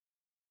 or something.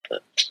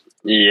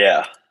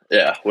 Yeah.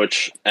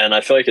 And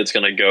I feel like it's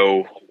going to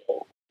go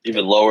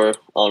even lower,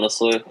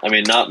 honestly. I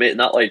mean, not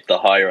like the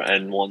higher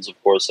end ones, of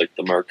course, like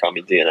the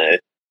Murakami DNA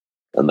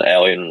and the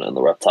Alien and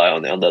the Reptile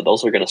and the Undead.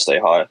 Those are going to stay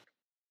high,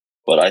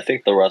 but I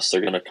think the rest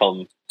are going to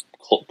come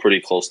pretty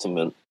close to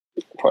mint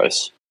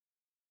price.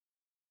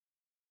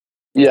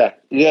 Yeah.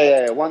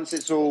 Once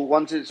it's all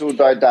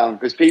died down,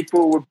 because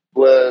people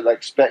were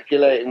like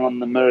speculating on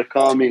the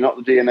Murakami, not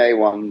the DNA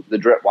one, the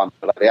drip one,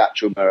 but like the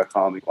actual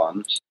Murakami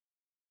ones.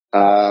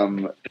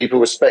 People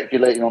were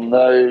speculating on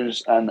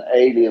those and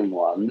Alien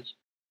ones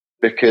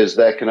because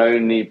there can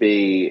only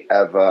be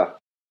ever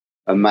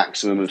a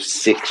maximum of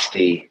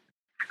 60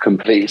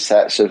 complete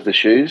sets of the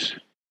shoes.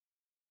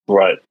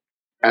 Right.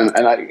 And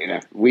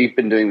we've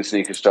been doing the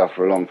sneaker stuff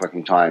for a long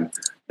fucking time.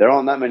 There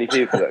aren't that many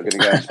people that are going to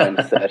go and spend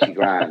 30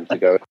 grand to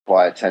go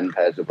acquire 10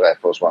 pairs of Air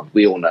Force One.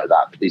 We all know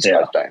that, but these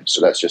guys don't.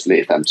 So let's just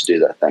leave them to do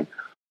their thing.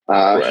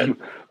 Right.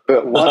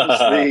 But once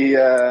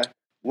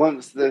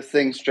the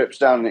thing strips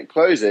down and it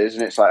closes,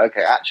 and it's like,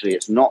 okay, actually,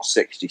 it's not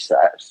 60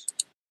 sets,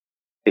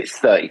 it's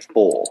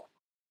 34.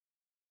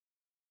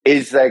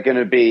 Is there going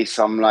to be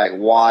some like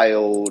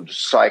wild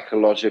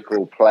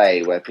psychological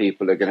play where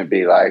people are going to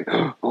be like,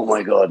 oh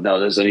my God, no,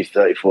 there's only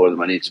 34 of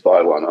them, I need to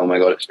buy one. Oh my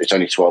God, it's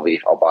only 12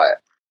 ETH, I'll buy it.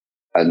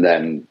 And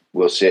then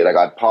we'll see it.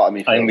 Like, part of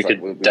me feels we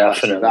like could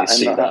definitely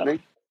see that.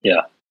 Happening.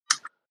 Yeah.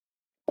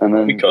 And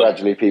then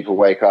gradually people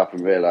wake up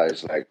and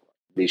realize like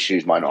these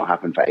shoes might not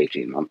happen for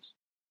 18 months.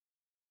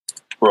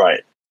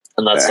 Right.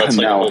 And that's like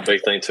now, a whole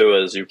big thing too,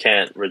 is you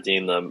can't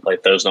redeem them.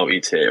 Like there's no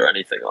ETA or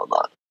anything on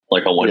that.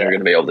 Like on when you're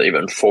going to be able to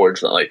even forge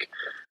that, like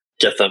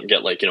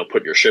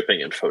put your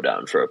shipping info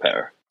down for a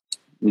pair.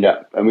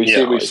 Yeah. And we've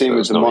seen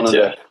with the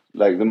monolith,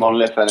 like the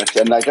monolith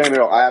NFT. And like, don't get me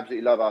wrong, I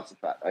absolutely love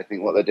Artifact. I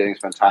think what they're doing is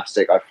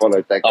fantastic. I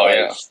followed their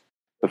guys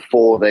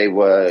before they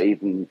were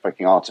even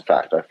fucking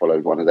Artifact. I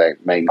followed one of their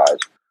main guys.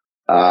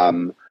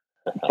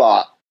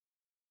 But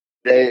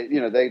they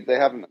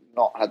haven't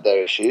not had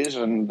their issues,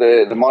 and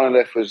the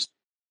monolith was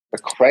a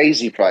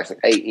crazy price, like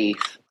 8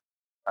 ETH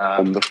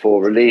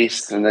before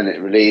release, and then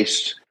it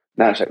released.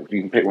 Now it's like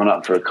you can pick one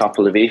up for a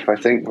couple of ETH, I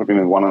think, probably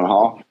maybe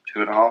 1.5,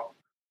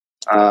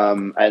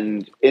 2.5.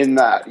 And in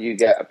that you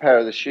get a pair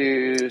of the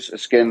shoes, a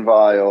skin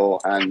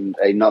vial, and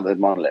another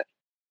monolith.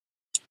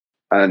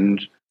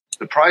 And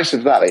the price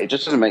of that, it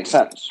just doesn't make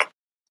sense.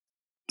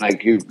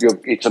 Like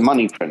it's a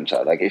money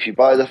printer. Like if you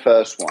buy the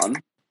first one,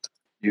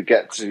 you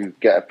get to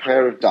get a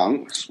pair of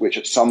dunks, which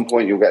at some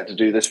point you'll get to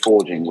do this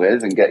forging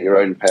with and get your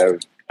own pair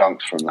of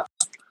dunks from that.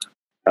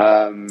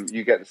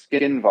 You get the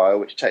skin vial,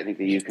 which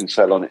technically you can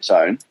sell on its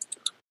own.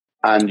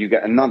 And you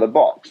get another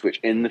box, which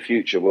in the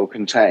future will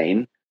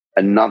contain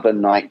another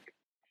Nike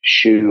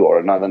shoe or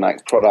another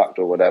Nike product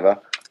or whatever.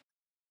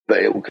 But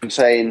it will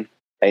contain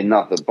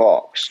another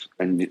box.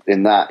 And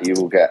in that, you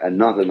will get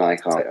another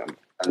Nike item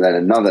and then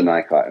another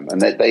Nike item. And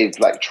they've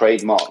like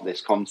trademarked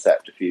this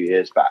concept a few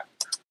years back.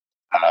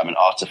 And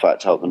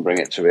Artifact helped them bring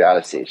it to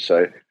reality.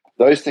 So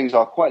those things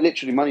are quite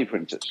literally money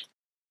printers.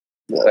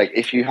 Yeah. Like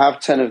if you have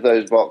 10 of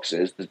those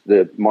boxes,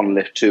 the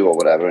Monolith 2 or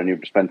whatever, and you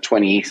spend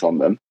 20 ETH on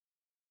them,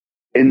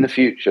 in the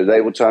future, they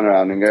will turn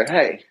around and go,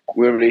 hey,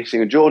 we're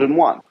releasing a Jordan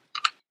 1.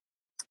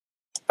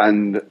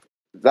 And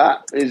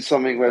that is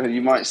something where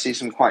you might see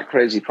some quite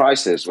crazy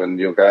prices when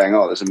you're going,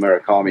 oh, there's a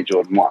Murakami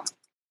Jordan 1.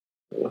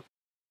 Yeah.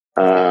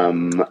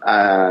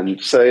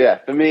 And so, yeah,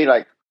 for me,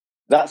 like,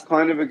 that's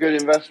kind of a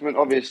good investment.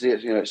 Obviously,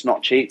 it's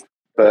not cheap,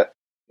 but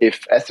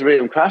if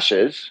Ethereum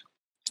crashes,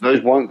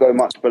 those won't go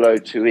much below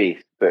 2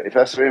 ETH. But if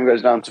Ethereum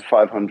goes down to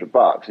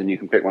 $500 and you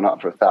can pick one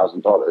up for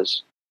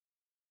 $1,000,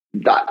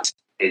 that's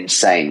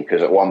insane.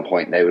 Because at one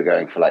point they were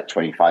going for like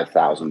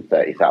 $25,000,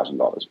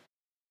 $30,000.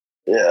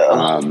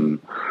 Yeah.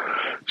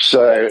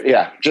 So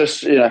yeah,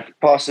 just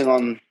passing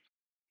on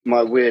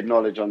my weird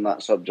knowledge on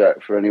that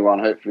subject for anyone.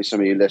 Hopefully,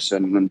 some of you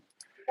listen and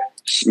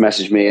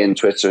message me in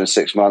Twitter in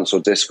 6 months or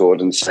Discord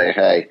and say,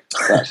 hey,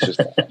 that's just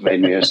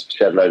made me a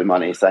shed load of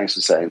money. Thanks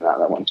for saying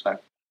that one time.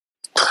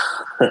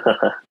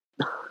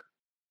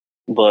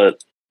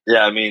 But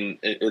yeah, I mean,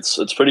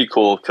 it's pretty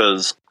cool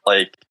because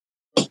like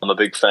I'm a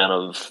big fan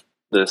of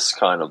this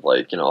kind of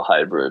like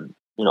hybrid,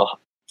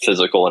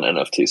 physical and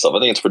NFT stuff. I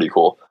think it's pretty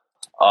cool.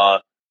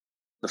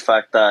 The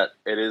fact that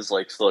it is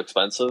like still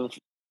expensive,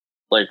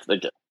 like the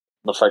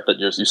fact that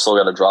you still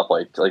got to drop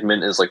like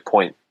mint is like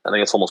point. I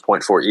think it's almost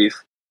point 0.4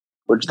 ETH,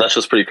 which that's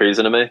just pretty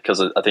crazy to me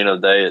because at the end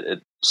of the day,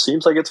 it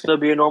seems like it's going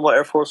to be a normal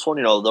Air Force One.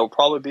 There'll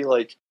probably be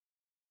like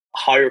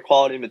higher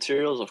quality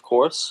materials, of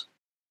course,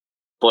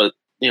 but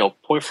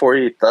point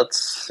 0.4 ETH,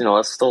 that's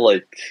still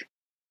like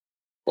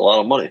a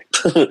lot of money.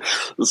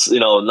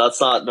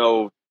 That's not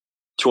no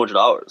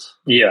 $200.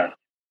 Yeah.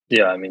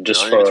 I mean,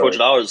 just for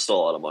 $200 is still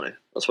a lot of money,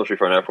 especially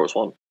for an Air Force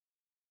One.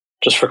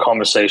 Just for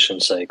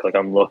conversation's sake, like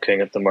I'm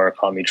looking at the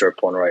Murakami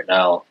drip one right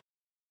now.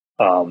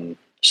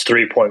 It's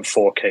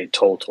 3.4K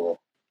total,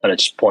 and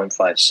it's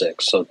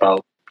 0.56, so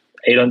about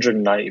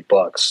 $890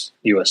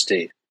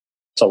 USD.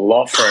 It's a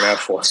lot for an Air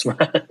Force,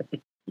 man.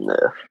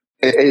 Yeah.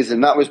 It is,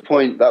 and that was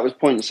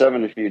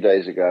 0.7 a few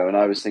days ago, and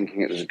I was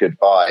thinking it was a good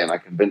buy, and I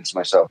convinced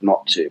myself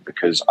not to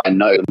because I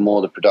know the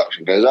more the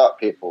production goes up,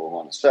 people will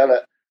want to sell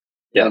it,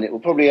 and it will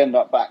probably end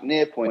up back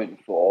near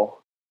 0.4,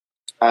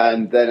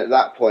 and then at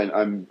that point,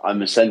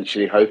 I'm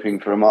essentially hoping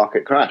for a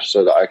market crash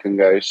so that I can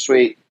go,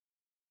 sweet,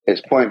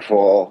 it's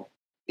 0.4,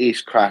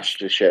 East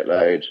crashed a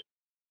shitload,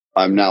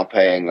 I'm now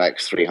paying like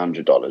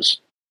 $300.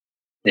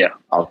 Yeah,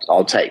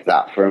 I'll take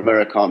that for a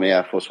Murakami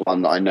Air Force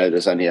One that I know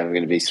there's only ever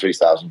going to be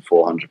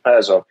 3,400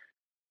 pairs of.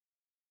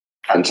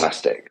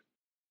 Fantastic,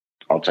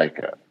 I'll take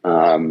it.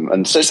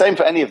 And so same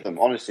for any of them,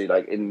 honestly.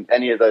 Like in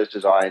any of those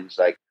designs,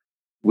 like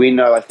we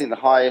know, I think the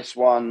highest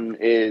one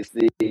is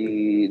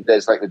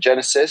there's like the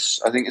Genesis.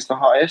 I think it's the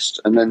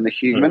highest, and then the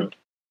Human.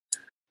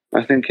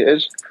 I think it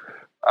is.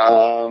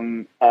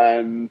 And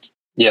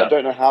I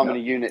don't know how many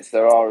units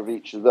there are of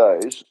each of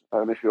those.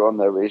 If you're on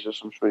their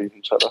Resus, I'm sure you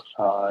can tell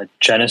us.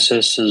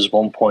 Genesis is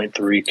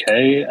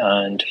 1.3K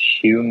and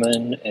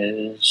Human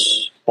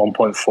is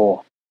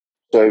 1.4.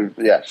 So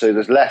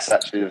there's less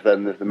actually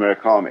than the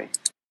Murakami.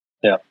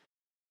 Yeah.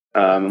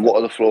 What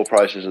are the floor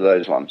prices of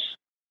those ones?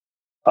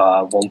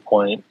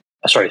 0.38,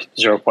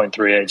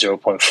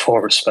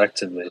 0.4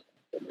 respectively.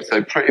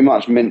 So pretty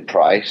much mint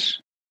price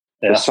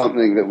for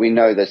something that we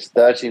know there's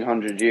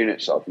 1,300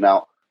 units of.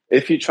 Now,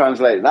 if you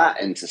translate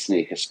that into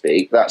sneaker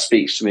speak, that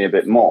speaks to me a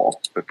bit more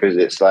because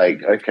it's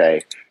like,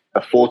 okay,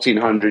 a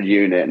 1,400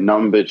 unit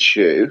numbered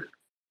shoe,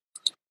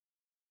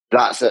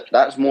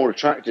 that's more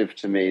attractive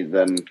to me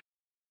than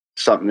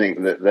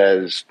something that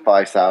there's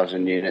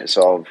 5,000 units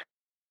of.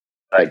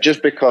 Like,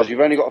 just because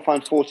you've only got to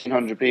find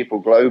 1,400 people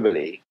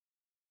globally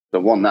that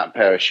want that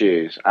pair of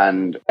shoes,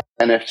 and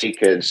NFT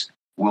kids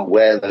will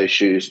wear those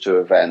shoes to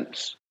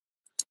events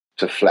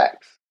to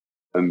flex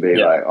and be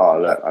like, oh,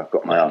 look, I've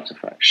got my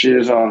artifact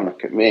shoes on,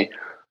 look at me.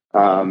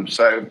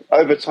 So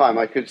over time,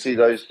 I could see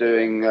those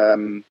doing, I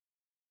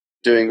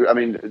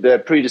mean, their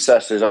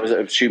predecessors, I was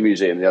at a shoe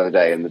museum the other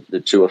day, and the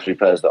 2 or 3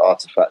 pairs that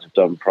Artifact have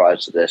done prior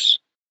to this,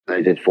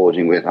 they did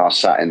forging with, are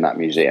sat in that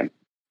museum.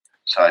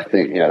 So I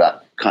think,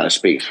 that kind of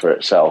speaks for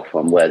itself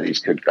on where these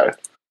could go.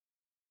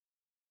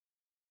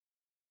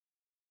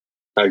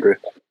 I agree.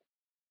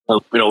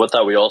 With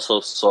that, we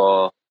also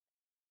saw,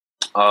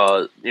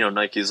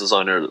 Nike's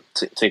designer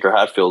Tinker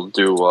Hatfield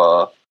do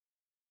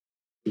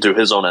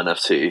his own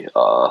NFT.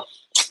 What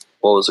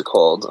was it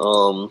called?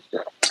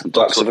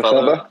 Ducks of a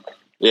Feather?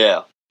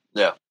 Yeah.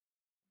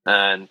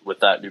 And with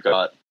that,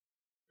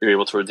 you're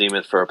able to redeem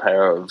it for a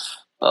pair of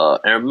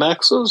Air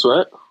Maxes,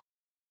 right?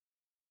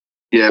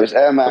 Yeah, it was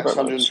Air Max,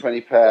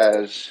 120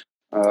 pairs.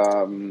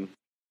 God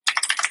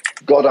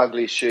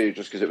ugly shoe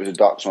just because it was a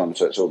Ducks one,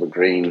 so it's all the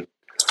green,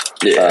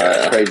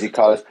 crazy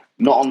colours.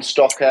 Not on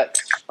StockX,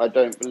 I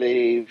don't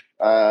believe.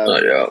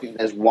 I think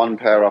there's one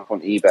pair up on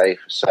eBay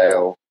for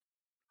sale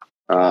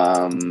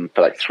for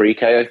like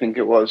 3K, I think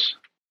it was.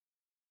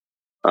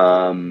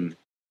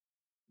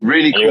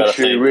 Really cool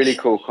shoe, really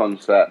cool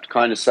concept.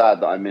 Kind of sad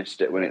that I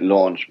missed it when it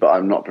launched, but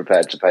I'm not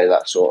prepared to pay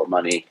that sort of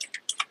money.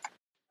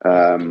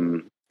 I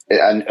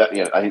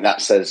think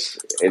that says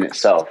in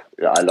itself,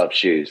 I love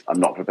shoes.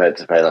 I'm not prepared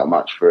to pay that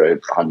much for a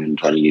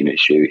 120 unit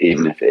shoe,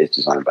 even if it is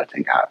designed by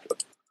Tinker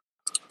Hatfield.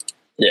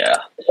 Yeah.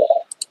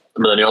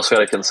 But then you also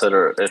got to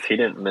consider if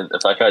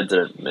that guy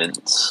didn't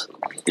mint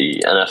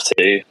the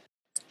NFT,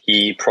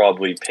 he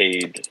probably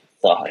paid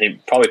the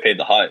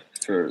high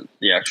for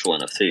the actual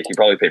NFT. He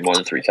probably paid more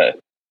than 3K.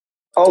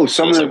 Oh,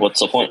 what's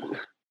the point?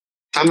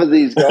 Some of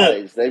these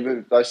guys,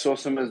 I saw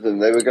some of them.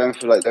 They were going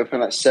for like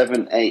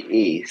 7-8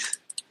 ETH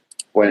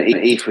when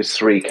ETH was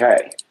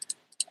 3K.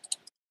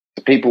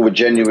 People were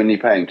genuinely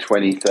paying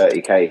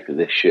 20-30K for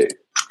this shoe.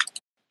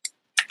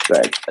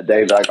 I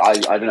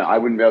don't know. I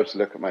wouldn't be able to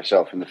look at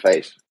myself in the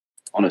face,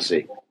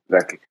 honestly.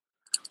 Like,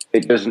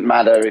 it doesn't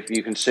matter if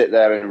you can sit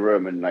there in a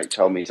room and like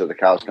tell me till the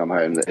cows come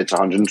home that it's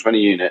 120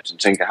 units and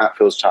Tinker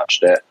Hatfield's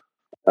touched it,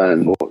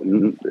 and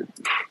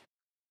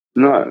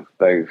no,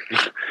 like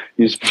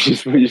you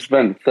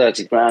spend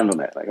 30 grand on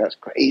it. Like, that's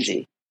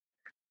crazy.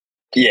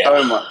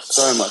 Yeah,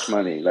 so much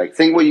money. Like,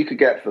 think what you could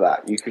get for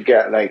that. You could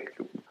get like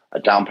a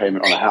down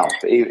payment on a house.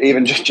 But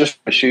even just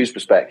from a shoes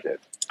perspective,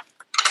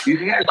 you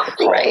can get a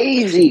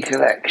crazy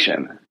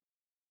collection.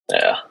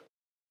 Yeah.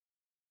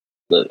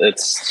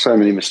 It's so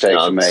many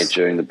mistakes were made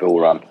during the bull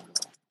run.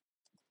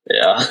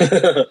 Yeah.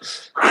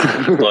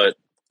 But,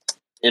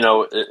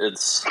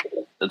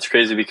 it's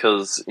crazy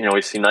because,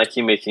 we see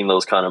Nike making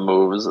those kind of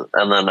moves,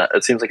 and then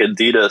it seems like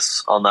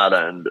Adidas on that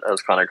end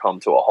has kind of come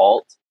to a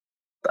halt.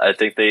 I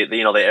think they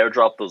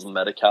airdrop those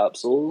meta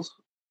capsules,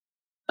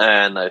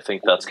 and I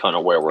think that's kind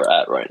of where we're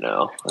at right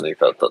now. I think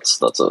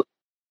that's it.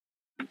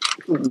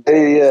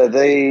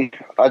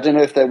 I don't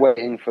know if they're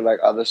waiting for like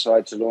other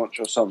side to launch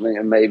or something,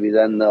 and maybe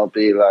then they'll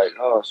be like,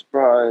 "Oh,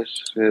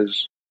 surprise!"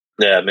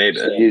 Yeah, maybe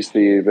used for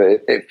you,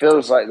 but it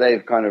feels like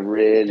they've kind of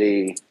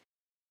really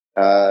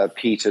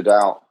petered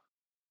out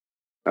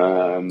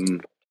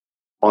on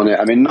it.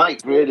 I mean,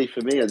 Nike really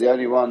for me are the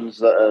only ones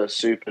that are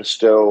super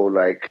still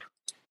like.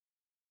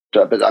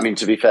 But I mean,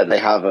 to be fair, they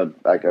have a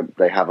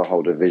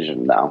whole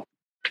division now.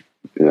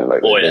 They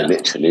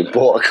literally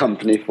bought a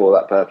company for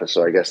that purpose,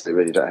 so I guess they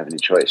really don't have any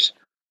choice.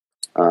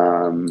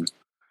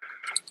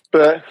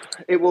 But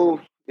it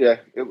will,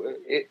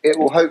 it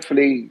will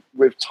hopefully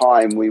with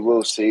time we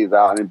will see that.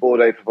 I mean,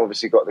 Bored Ape have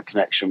obviously got the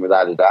connection with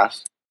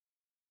Adidas,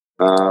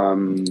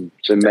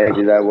 so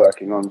maybe they're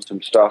working on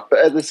some stuff.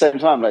 But at the same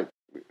time, like,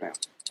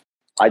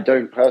 I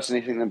don't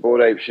personally think that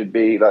Bored Ape should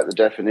be like the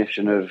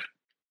definition of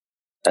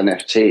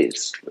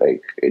NFTs.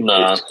 Like,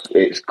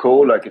 it's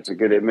cool, like it's a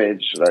good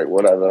image, like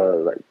whatever.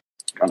 Like,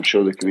 I'm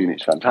sure the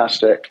community's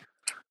fantastic,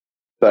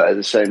 but at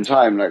the same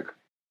time, like,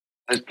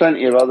 there's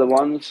plenty of other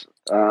ones.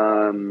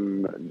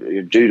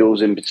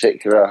 Doodles in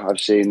particular, I've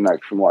seen,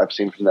 like, from what I've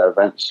seen from their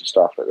events and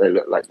stuff, that they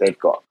look like they've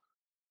got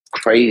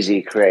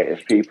crazy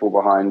creative people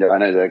behind it. I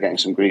know they're getting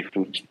some grief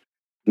from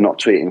not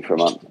tweeting for a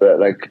month, but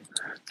like,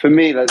 for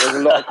me, like, there's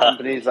a lot of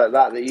companies like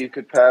that you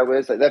could pair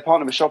with. Like, they're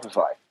partnered with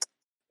Shopify.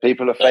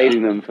 People are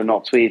fading them for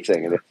not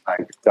tweeting, and it's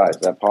like, guys,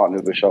 they're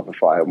partnered with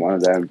Shopify, and one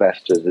of their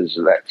investors is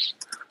Lex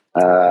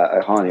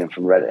Ohanian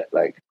from Reddit.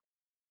 Like,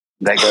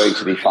 they're going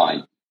to be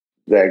fine.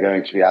 They're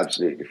going to be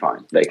absolutely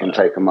fine. They can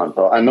take a month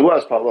off. And the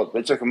worst part was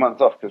they took a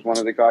month off because one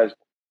of the guys'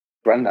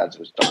 granddads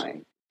was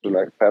dying. So,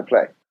 like, fair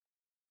play.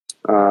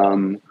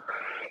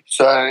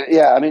 So,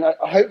 yeah, I mean,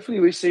 hopefully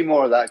we see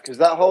more of that, because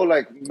that whole,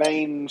 like,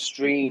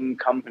 mainstream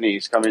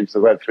companies come into the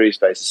Web3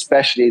 space,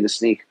 especially the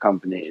sneaker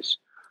companies,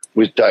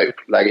 was dope.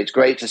 Like, it's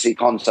great to see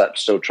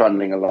concepts still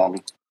trundling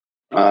along,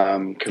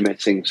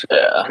 committing to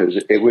it,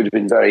 because it would have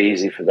been very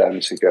easy for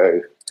them to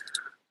go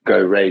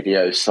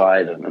radio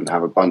silent and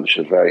have a bunch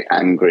of very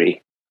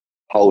angry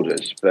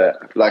holders.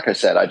 But like I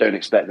said, I don't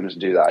expect them to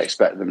do that. I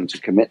expect them to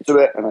commit to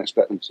it, and I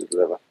expect them to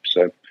deliver.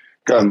 So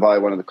go and buy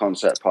one of the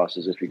concept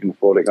passes if you can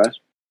afford it, guys.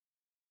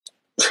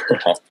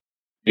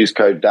 Use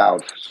code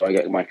DOWD so I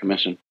get my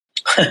commission.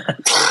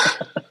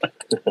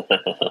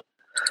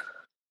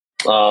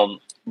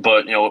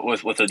 But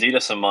with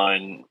Adidas in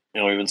mind,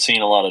 we've been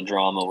seeing a lot of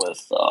drama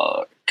with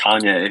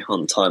Kanye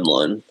on the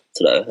timeline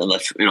today, and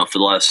for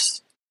the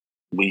last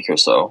week or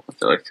so, I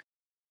feel like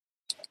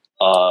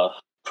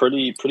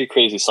pretty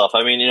crazy stuff.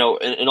 I mean,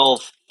 in all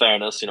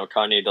fairness,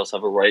 Kanye does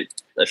have a right,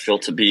 I feel,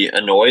 to be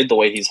annoyed the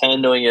way he's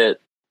handling it.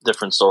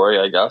 Different story,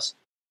 I guess,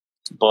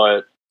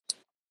 but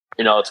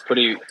it's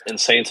pretty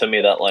insane to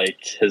me that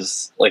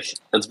it's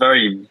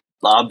very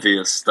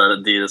obvious that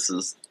Adidas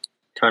is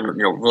kind of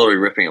really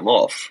ripping him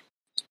off.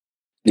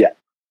 Yeah,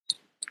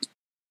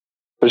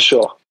 for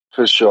sure,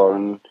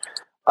 and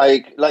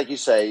like you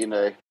say,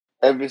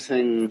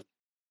 everything.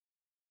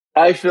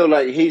 I feel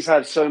like he's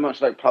had so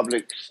much like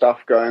public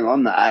stuff going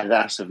on that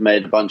Adidas have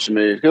made a bunch of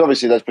moves, because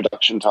obviously there's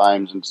production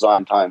times and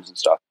design times and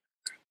stuff.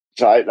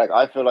 So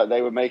I feel like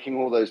they were making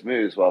all those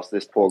moves whilst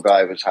this poor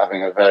guy was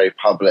having a very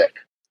public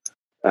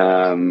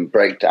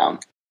breakdown.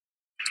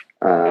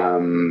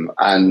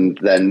 And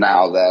then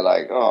now they're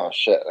like, oh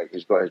shit, like,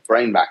 he's got his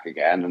brain back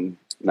again, and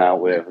now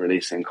we're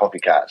releasing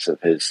copycats of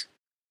his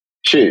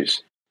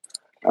shoes.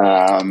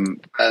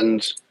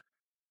 And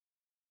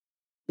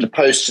the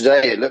post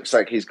today, it looks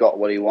like he's got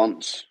what he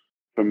wants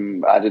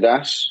from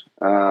Adidas.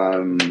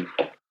 I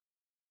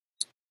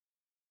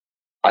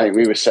think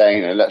we were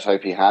saying, let's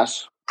hope he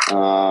has.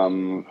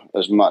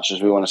 As much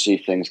as we want to see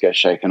things get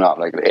shaken up,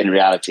 like, in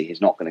reality,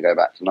 he's not going to go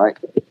back tonight.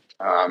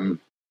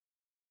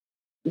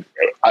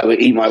 I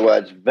would eat my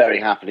words very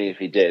happily if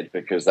he did,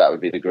 because that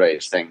would be the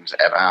greatest thing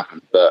to ever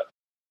happen. But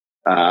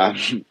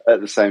at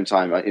the same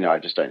time, I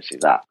just don't see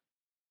that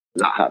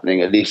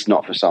happening, at least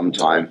not for some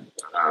time.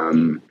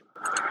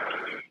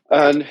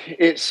 And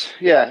it's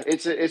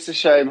a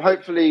shame.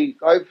 Hopefully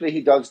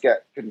he does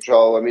get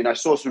control. I mean, I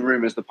saw some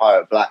rumors the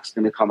Pirate Black's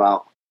going to come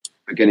out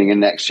beginning of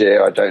next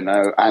year. I don't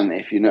know, and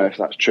if if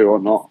that's true or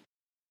not.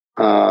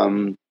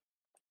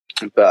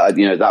 But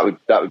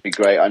that would be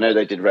great. I know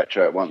they did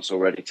retro it once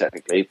already,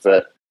 technically,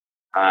 but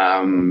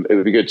it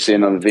would be good to see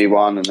another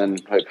V1, and then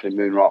hopefully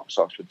Moon Rocks,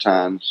 Oxford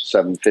Tans,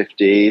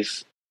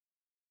 750s,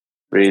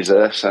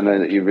 Resus. I know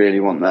that you really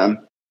want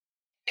them.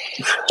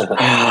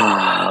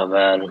 Oh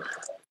man,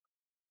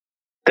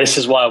 this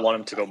is why I want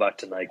him to go back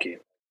to Nike.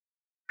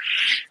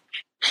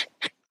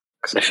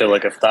 I feel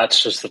like if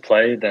that's just the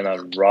play, then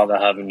I'd rather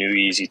have new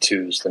Yeezy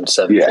 2s than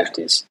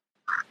 750s.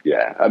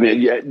 Yeah, I mean,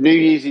 new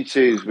Yeezy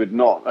 2s would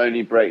not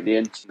only break the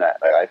internet.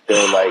 Like, I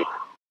feel like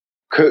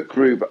Cook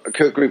Group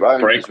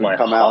owners would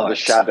come out of the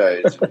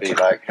shadows and be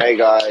like, "Hey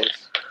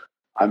guys,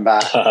 I'm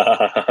back.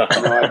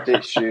 I know I've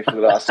ditched you for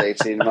the last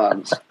 18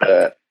 months,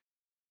 but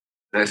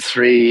there's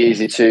 3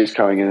 Yeezy 2s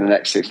coming in the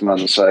next 6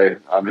 months, so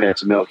I'm here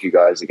to milk you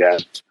guys again."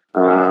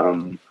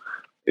 That's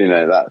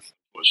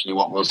unfortunately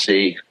what we'll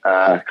see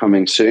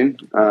coming soon.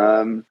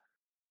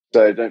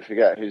 So don't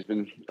forget who's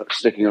been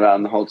sticking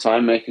around the whole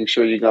time, making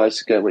sure you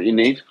guys get what you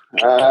need.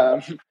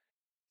 So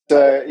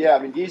yeah, I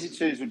mean, Yeezy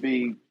 2s would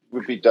be.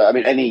 I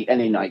mean,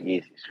 any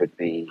Nike Yeezys would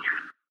be.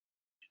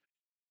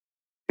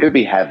 It would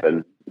be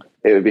heaven.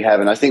 It would be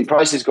heaven. I think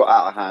prices got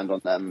out of hand on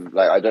them.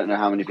 Like, I don't know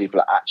how many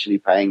people are actually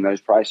paying those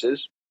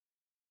prices.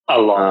 A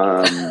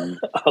lot. A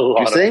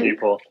lot of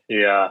people.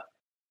 Yeah.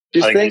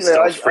 I think you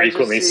still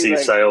frequently see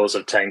sales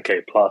of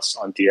 10K plus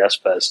on DS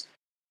pairs.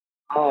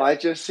 Oh, I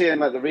just see in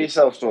like the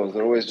resale stores,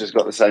 they've always just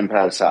got the same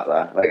pairs sat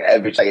there. Like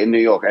in New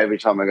York, every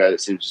time I go,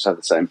 it seems to have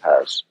the same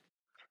pairs.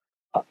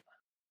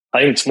 I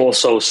think it's more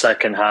so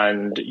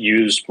secondhand,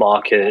 used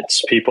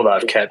markets, people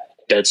that have kept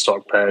dead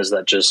stock pairs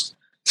that just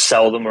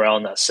sell them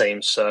around that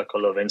same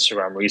circle of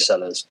Instagram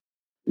resellers.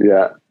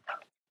 Yeah.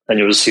 And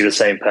you'll just see the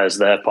same pairs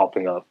there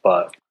popping up.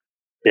 But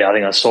yeah, I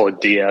think I saw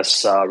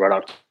DS Red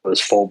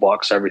October's full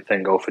box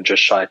everything go for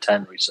just shy of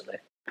 10 recently.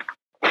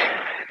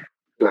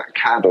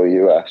 CAD or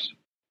US?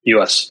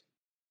 US.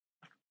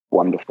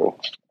 Wonderful.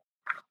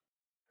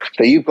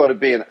 So you've got to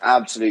be an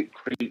absolute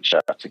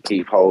creature to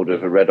keep hold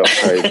of a Red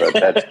October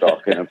dead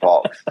stock in a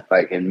box,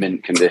 like in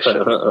mint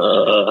condition.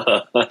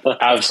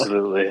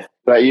 Absolutely.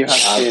 Like you have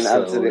to be an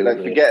absolute.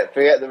 Like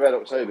forget the Red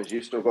Octobers.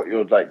 You've still got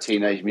your like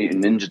Teenage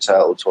Mutant Ninja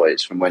Turtle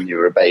toys from when you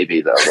were a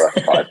baby that are worth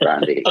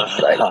 $5,000 each.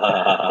 Like,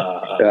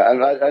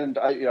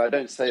 I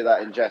don't say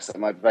that in jest. Like,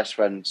 my best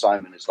friend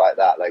Simon is like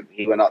that. Like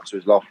he went up to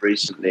his loft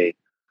recently.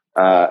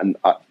 And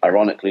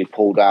ironically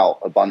pulled out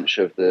a bunch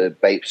of the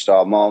Bape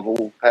Star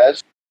Marvel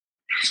pairs,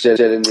 still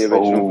in the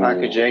original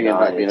packaging,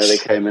 nice. And they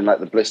came in like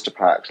the blister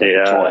packs, like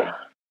a toy.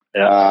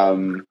 Yeah.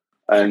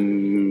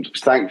 And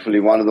thankfully,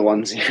 one of the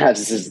ones he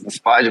has is the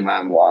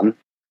Spider-Man one,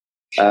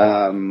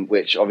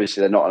 which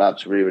obviously they're not allowed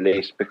to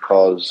re-release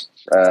because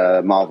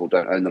Marvel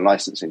don't own the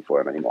licensing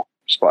for him anymore.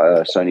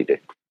 Sony do,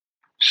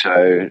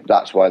 so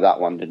that's why that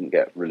one didn't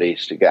get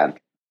released again.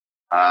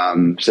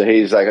 So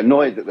he's like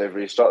annoyed that they've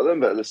restocked them,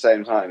 but at the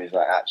same time, he's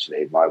like,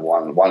 actually, my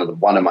one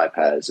of my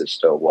pairs is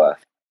still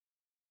worth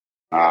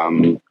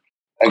a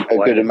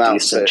good amount.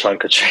 Decent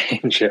chunk of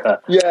change, yeah.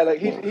 Yeah, like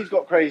he's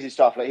got crazy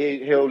stuff. Like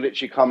he'll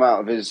literally come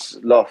out of his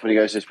loft when he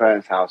goes to his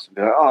parents' house and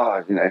be like,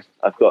 oh,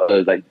 I've got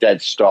a like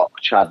dead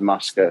stock Chad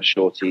Musker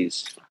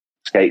Shorties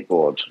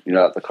skateboard,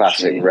 like the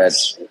classic red.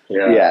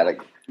 Yeah, like.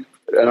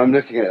 And I'm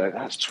looking at it like,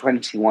 that's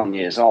 21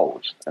 years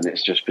old, and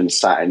it's just been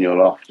sat in your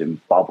loft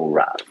in bubble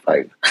wrap.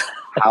 Like,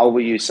 how were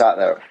you sat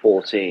there at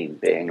 14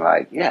 being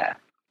like, yeah,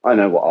 I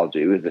know what I'll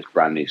do with this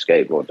brand new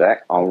skateboard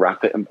deck. I'll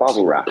wrap it in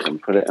bubble wrap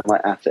and put it in my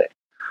attic.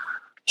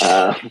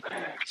 So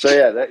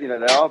yeah,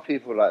 there are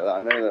people like that.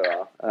 I know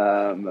there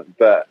are.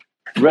 But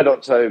Red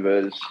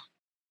Octobers,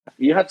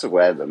 you had to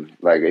wear them.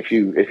 Like if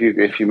you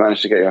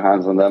managed to get your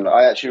hands on them,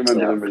 I actually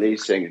remember them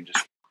releasing and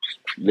just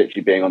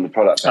literally being on the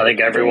product. I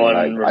think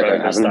everyone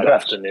remembers that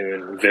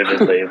afternoon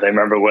vividly. They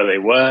remember where they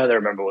were. They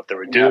remember what they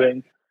were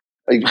doing.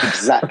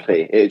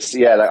 Exactly. It's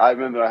like I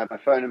remember I had my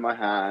phone in my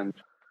hand.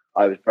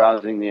 I was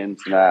browsing the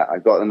internet. I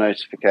got the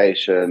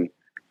notification,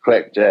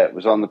 clicked it,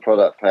 was on the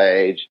product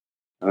page.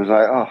 I was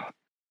like, oh,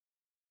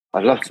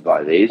 I'd love to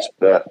buy these,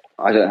 but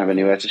I don't have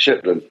anywhere to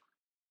ship them.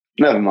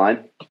 Never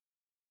mind.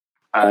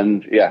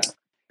 And yeah,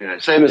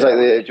 same as like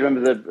do you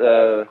remember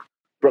the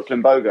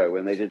Brooklyn BOGO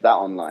when they did that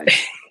online?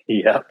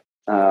 Yeah.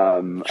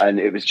 And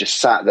it was just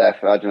sat there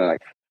for, I don't know,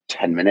 like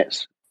 10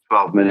 minutes,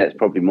 12 minutes,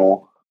 probably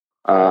more.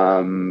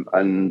 And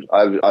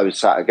I was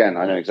sat again.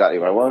 I know exactly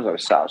where I was. I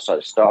was sat outside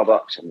of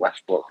Starbucks in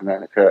Westport,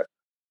 Connecticut,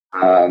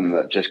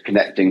 just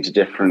connecting to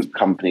different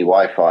company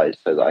Wi-Fi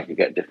so that I could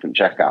get different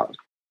checkouts.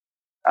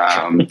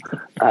 And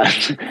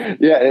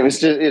yeah, it was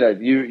just,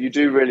 you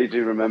do really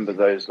do remember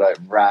those like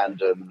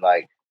random,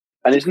 like,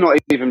 and it's not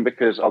even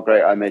because, oh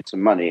great, I made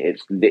some money.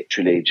 It's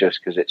literally just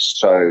because it's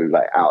so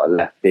like out of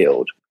left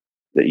field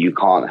that you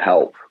can't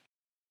help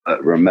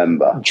but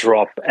remember.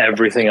 Drop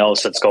everything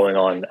else that's going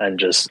on and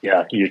just,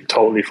 you're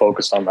totally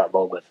focused on that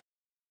moment.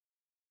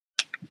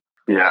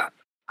 Yeah.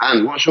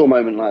 And what's your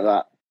moment like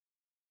that?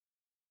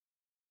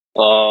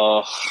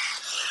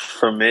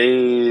 For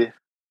me, it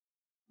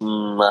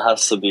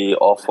has to be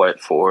Off-White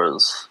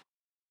 4s.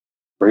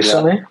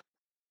 Recently?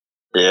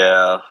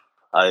 Yeah.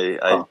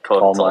 I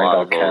cooked a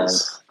lot of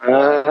those.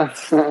 Oh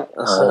my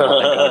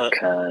God,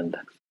 canned.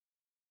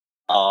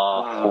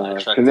 I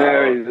checked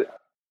Canary.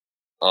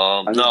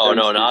 No,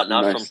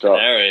 not from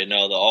Canary.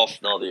 No, the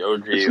OG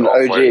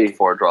Off-White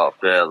 4 drop.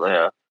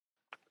 Yeah.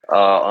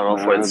 On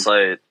Off-White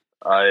site,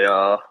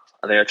 I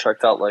think I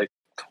checked out like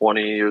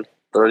 20 or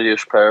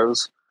 30-ish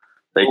pairs.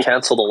 They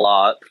canceled a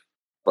lot,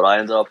 but I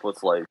ended up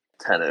with like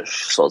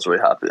 10-ish, so I was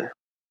really happy.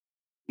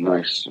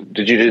 Nice.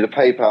 Did you do the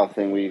PayPal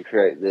thing where you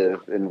create the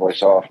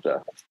invoice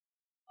after?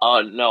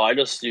 No, I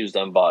just used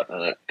Mbot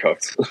and it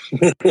cooked.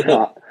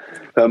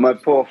 My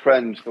poor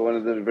friend, for one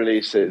of the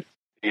releases,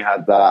 he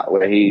had that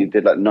where he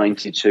did like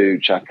 92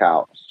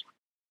 checkouts.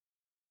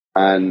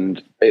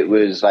 And it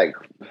was like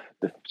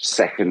the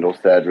second or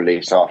third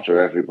release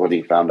after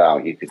everybody found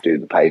out you could do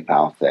the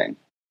PayPal thing.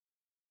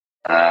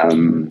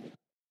 And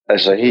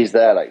so he's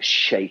there like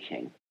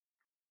shaking.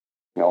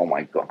 Oh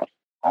my God.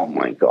 I'm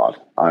going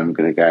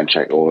to go and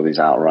check all of these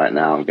out right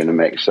now. I'm going to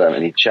make sure.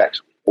 And he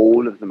checks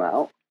all of them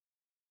out.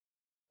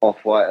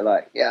 Off-White are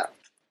like, yeah,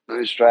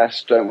 no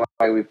stress. Don't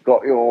worry. We've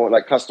got your,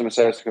 like, customer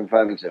service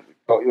confirming to him.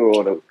 We've got your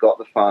order. We've got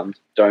the funds.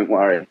 Don't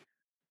worry.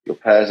 Your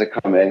pairs are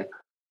coming.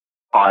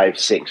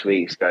 5-6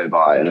 weeks go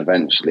by, and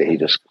eventually he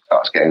just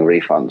starts getting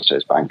refunds to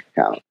his bank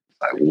account.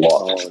 Like,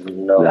 what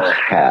the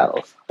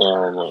hell?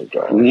 Oh my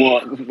God!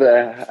 What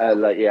the hell?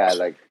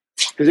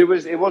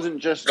 Because it wasn't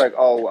just like,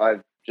 oh,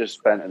 I've just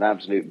spent an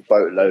absolute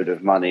boatload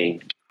of money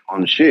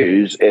on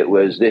shoes. It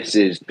was, this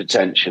is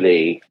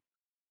potentially,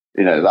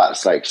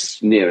 that's like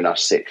near enough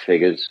 6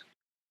 figures.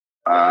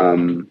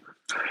 So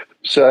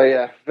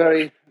yeah,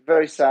 very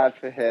very sad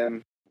for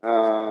him.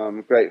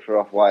 Great for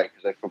Off-White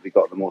because they've probably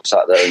got them all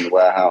sat there in the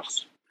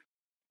warehouse.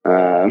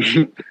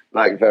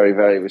 Like Very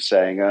Very was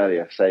saying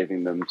earlier,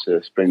 saving them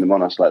to spring them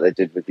on us like they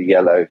did with the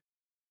yellow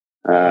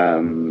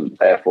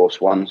Air Force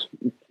Ones.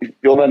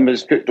 Your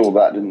members cooked all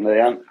that, didn't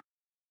they, Ant?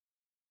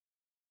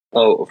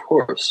 Oh, of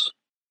course.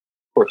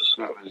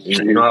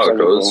 You know how it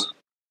goes.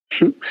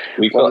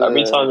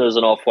 Every time there's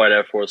an Off-White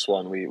Air Force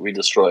One, we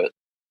destroy it.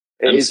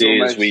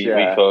 MCs, we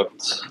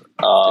cooked.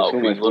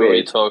 We literally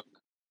weird. Took.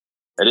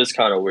 It is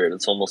kind of weird.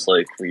 It's almost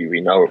like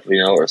we know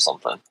or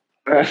something.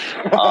 We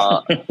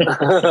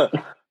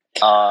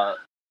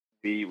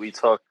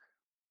took.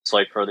 It's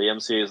like for the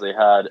MCs, they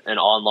had an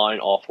online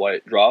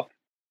Off-White drop,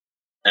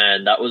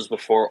 and that was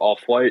before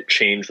Off-White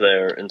changed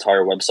their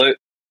entire website.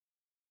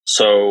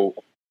 So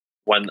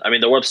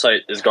the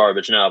website is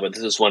garbage now, but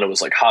this is when it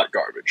was like hot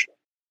garbage,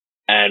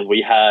 and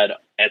we had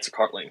add to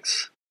cart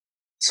links.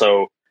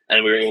 So.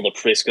 And we were able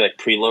to basically like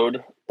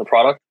preload the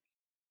product,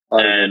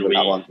 and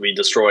we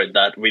destroyed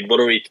that. We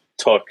literally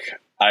took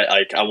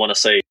I want to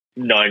say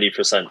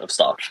 90% of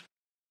stock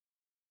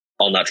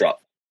on that drop,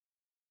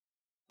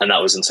 and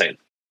that was insane.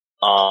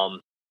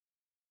 And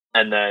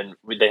then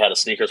they had a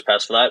sneakers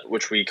pass for that,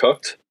 which we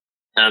cooked,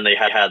 and they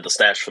had the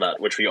stash for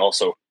that, which we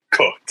also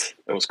cooked.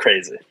 It was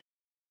crazy.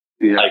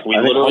 Yeah, like we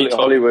literally took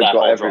Hollywood's that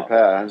got whole every drop.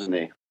 pair, hasn't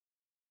he?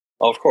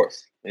 Oh, of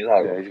course,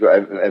 exactly. Yeah, he's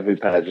got every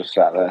pair just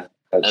sat there.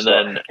 And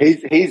then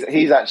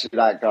he's actually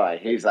that guy.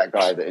 He's that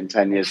guy that in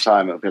 10 years'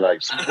 time it'll be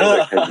like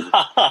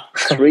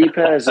 3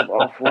 pairs of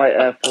Off-White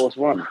Air Force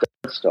One.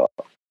 Stop.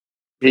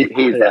 He's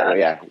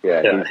that.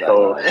 Yeah.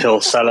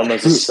 He'll sell them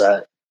as a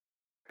set.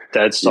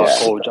 Dead stock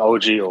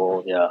OG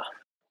or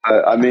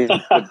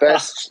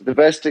the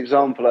best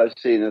example I've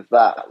seen of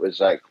that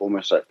was like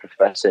almost like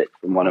prophetic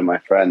from one of my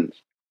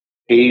friends.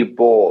 He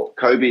bought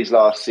Kobe's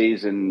last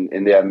season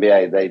in the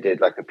NBA. They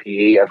did like a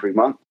PE every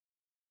month.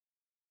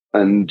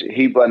 And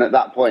at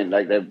that point,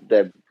 like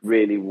there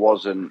really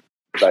wasn't,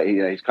 like,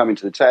 he's coming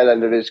to the tail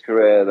end of his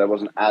career. There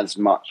wasn't as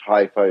much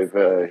hype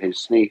over his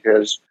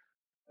sneakers.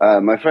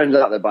 My friends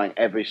out there buying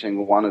every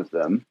single one of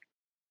them,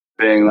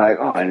 being like,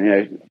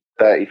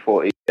 30,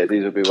 40 years,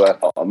 these will be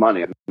worth a lot of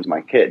money to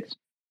my kids.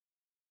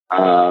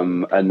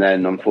 And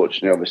then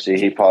unfortunately, obviously,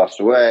 he passed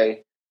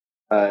away,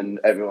 and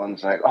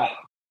everyone's like, oh,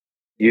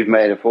 you've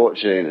made a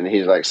fortune. And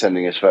he's like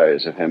sending us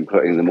photos of him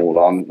putting them all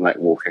on, like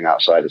walking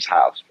outside his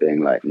house,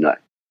 being like, no.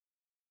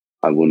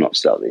 I will not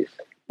sell these.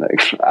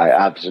 Like, I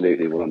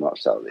absolutely will not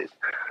sell these.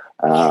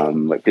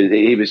 Because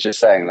he was just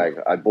saying, like,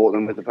 I bought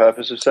them with the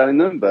purpose of selling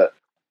them, but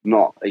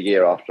not a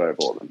year after I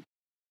bought them.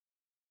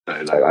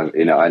 So, like,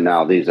 I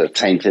now these are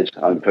tainted.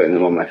 I'm putting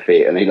them on my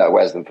feet, and he like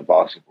wears them for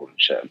basketball and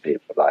shit. And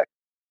people are like,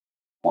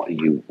 "What are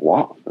you?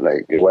 What?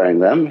 Like, you're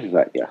wearing them?" He's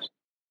like, "Yes,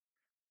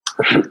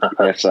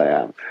 yes, I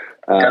am."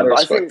 But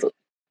I think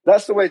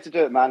that's the way to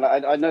do it, man.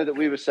 I know that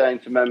we were saying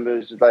to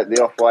members like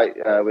the Off-White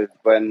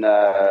when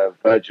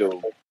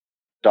Virgil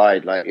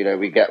died, like,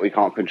 we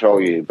can't control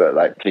you, but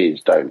like,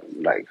 please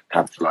don't like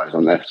capitalize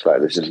on this.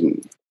 Like, this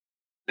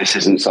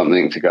isn't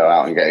something to go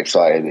out and get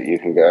excited that you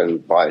can go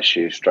and buy a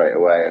shoe straight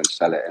away and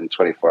sell it in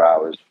 24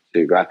 hours for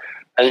 $2,000.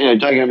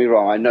 And don't get me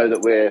wrong, I know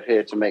that we're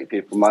here to make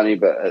people money,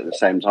 but at the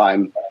same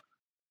time,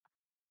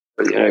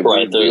 we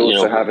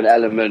also have an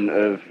element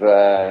of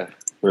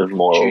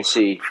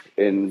duty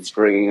in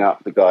bringing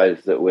up the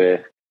guys that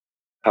we're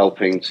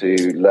helping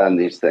to learn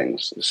these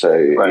things. So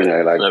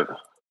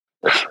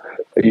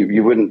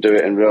you wouldn't do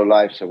it in real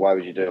life, so why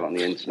would you do it on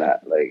the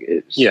internet? Like,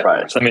 it's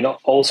right. I mean,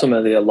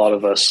 ultimately, a lot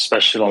of us,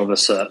 especially a lot of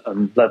us,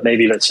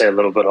 maybe let's say a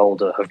little bit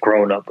older, have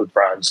grown up with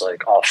brands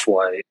like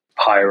Off-White,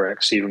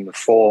 Pyrex, even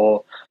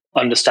before,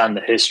 understand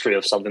the history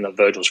of something that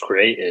Virgil's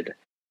created.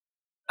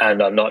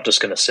 And I'm not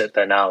just going to sit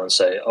there now and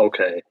say,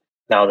 okay,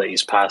 now that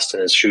he's passed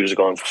and his shoes are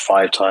going for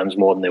 5 times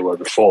more than they were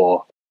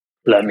before,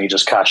 let me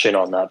just cash in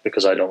on that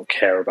because I don't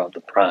care about the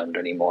brand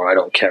anymore. I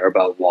don't care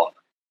about what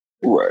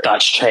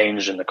that's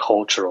changed in the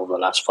culture over the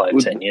last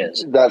 5-10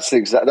 years. That's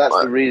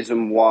the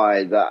reason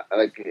why that,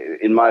 like,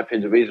 in my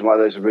opinion, the reason why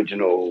those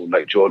original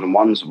like Jordan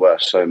 1s were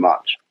so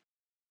much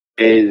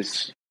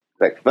is,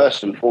 like,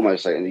 first and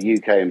foremost, like in the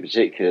UK in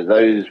particular,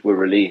 those were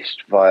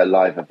released via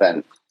live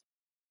events,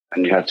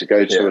 and you had to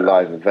go to a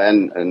live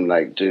event and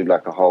like do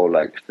like a whole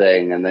like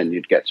thing, and then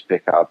you'd get to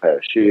pick out a pair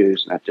of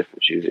shoes and have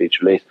different shoes at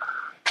each release.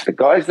 The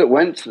guys that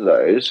went to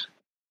those,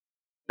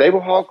 they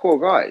were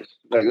hardcore guys.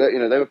 Like, you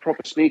know, they were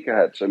proper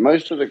sneakerheads. So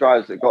most of the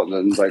guys that got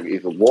them, like,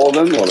 either wore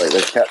them or like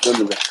they kept them.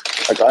 And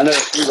like, I know a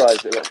few guys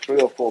that got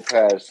 3 or 4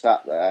 pairs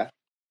sat there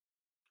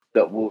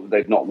that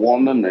they've not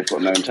worn them. They've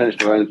got no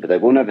intention of owning them, but they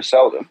will never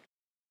sell them.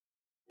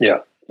 Yeah,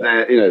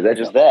 they're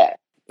just there.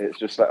 It's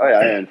just like, oh yeah,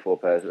 I own 4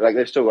 pairs. Like,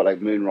 they've still got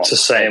like Moon Rock. It's the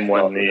same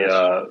when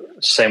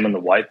the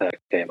white pair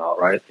came out,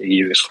 right? The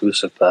EU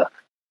exclusive pair.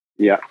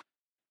 Yeah.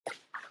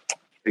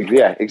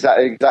 Yeah,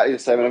 exactly the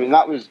same. And I mean,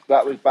 that was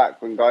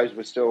back when guys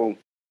were still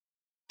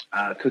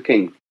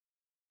cooking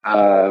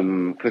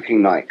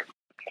Nike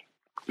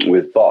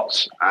with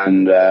bots,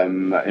 and I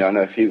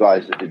know a few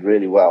guys that did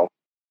really well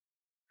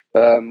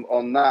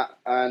on that,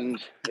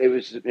 and it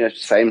was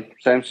same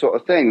sort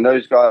of thing.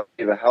 Those guys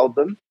either held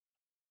them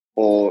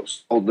or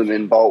sold them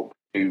in bulk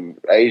to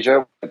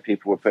Asia, where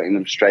people were putting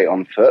them straight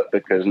on foot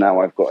because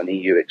now I've got an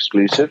EU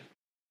exclusive.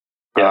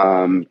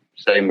 Same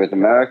with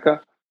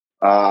America.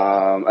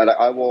 And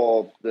I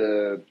wore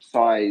the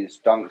size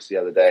Dunks the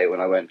other day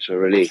when I went to a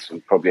release,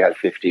 and probably had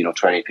 15 or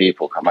 20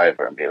 people come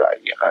over and be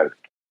like,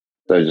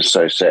 those are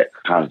so sick.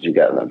 How did you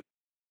get them?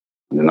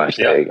 And the nice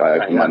day, I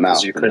opened my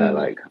mouth and they're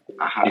like,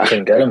 you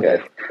couldn't get them.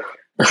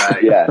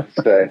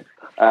 So,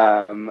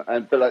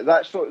 but like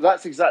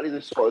that's exactly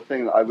the sort of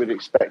thing that I would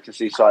expect to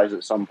see size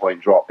at some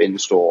point drop in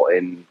store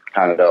in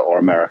Canada or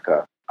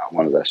America at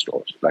one of their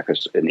stores, like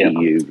an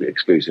EU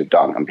exclusive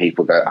Dunk, and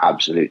people go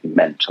absolutely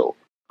mental.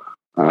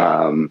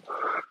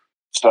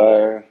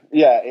 So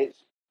yeah, it's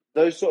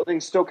those sort of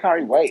things still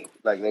carry weight.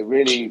 Like they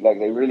really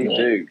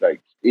do.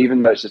 Like,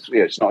 even though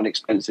it's not an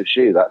expensive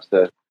shoe, that's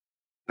the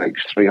like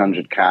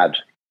 300 CAD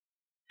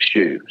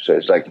shoe. So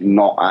it's like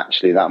not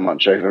actually that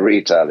much over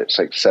retail. It's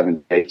like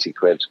 70, 80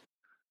 quid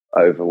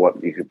over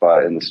what you could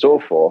buy it in the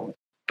store for.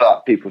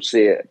 But people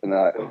see it and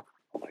they're like, oh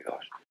my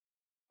gosh.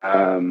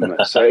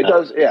 So it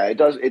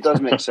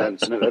does make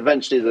sense. And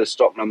eventually the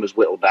stock numbers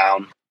whittle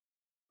down.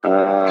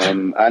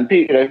 And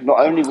not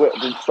only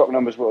the stock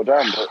numbers whittle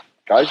down, but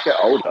guys get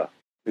older.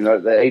 The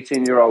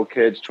 18-year-old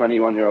kids,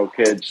 21-year-old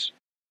kids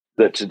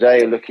that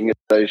today are looking at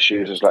those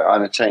shoes as like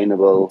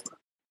unattainable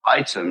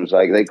items.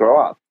 Like, they grow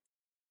up,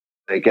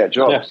 they get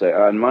jobs, they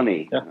earn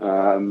money,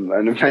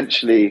 and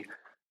eventually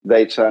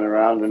they turn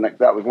around. And like,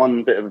 that was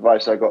one bit of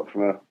advice I got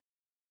from a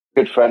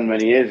good friend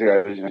many years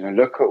ago. Was,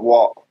 look at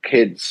what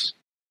kids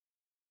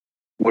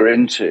were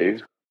into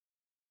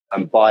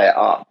and buy it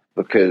up,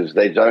 because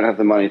they don't have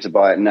the money to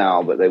buy it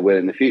now, but they will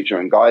in the future.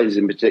 And guys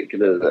in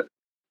particular that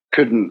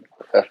couldn't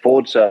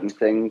afford certain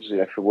things,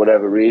 for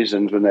whatever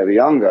reasons when they were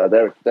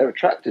younger, they're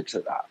attracted to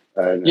that.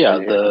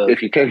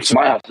 If you came to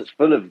my house, it's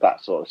full of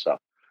that sort of stuff.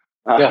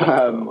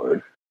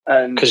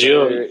 And because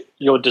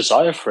your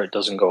desire for it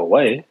doesn't go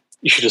away.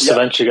 You should just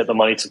eventually get the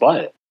money to buy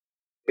it.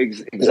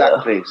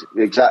 Exactly.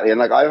 And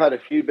like, I've had a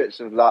few bits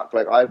of luck.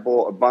 Like, I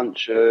bought a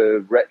bunch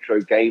of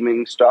retro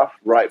gaming stuff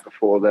right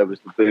before there was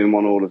the boom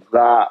on all of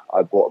that.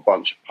 I bought a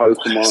bunch of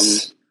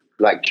Pokemon,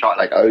 like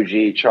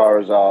OG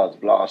Charizards,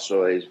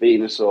 Blastoise,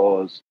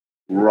 Venusaurs,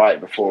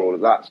 right before all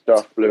of that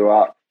stuff blew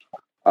up.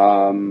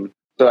 So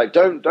like,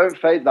 don't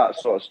fade that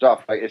sort of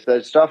stuff. Like, if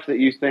there's stuff that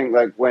you think,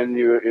 like, when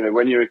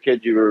you're a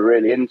kid you were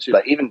really into,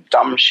 like even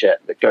dumb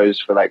shit that goes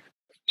for like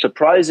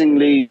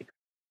surprisingly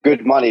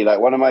good money.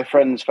 Like, one of my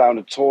friends found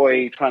a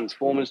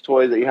Transformers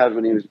toy that he had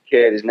when he was a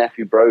kid. His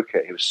nephew broke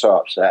it. He was so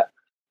upset.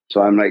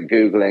 So I'm like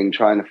Googling,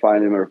 trying to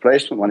find him a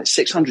replacement one. It's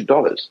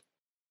 $600.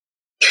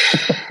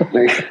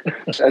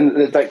 And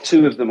there's like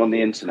 2 of them on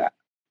the internet.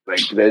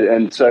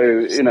 And so,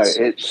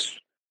 it's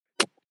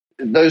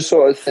those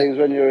sort of things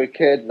when you're a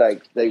kid,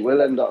 like, they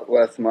will end up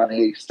worth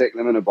money. Stick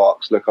them in a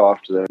box, look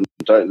after them.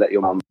 Don't let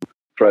your mum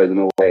throw them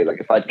away. Like,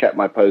 if I'd kept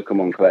my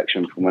Pokemon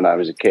collection from when I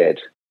was a kid,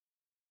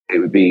 it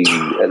would be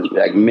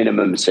like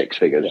minimum 6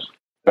 figures.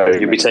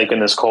 You'd be taking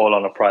this call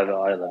on a private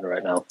island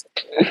right now.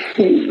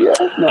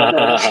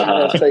 No,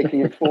 someone's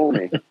taking it for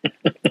me.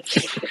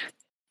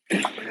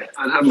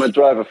 I'd have my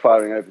driver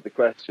firing over the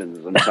questions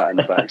as I'm sat in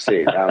the back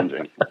seat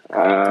lounging.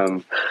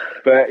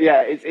 But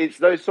yeah, it's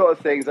those sort of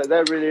things. Like,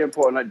 they're really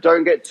important. Like,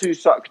 don't get too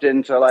sucked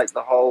into like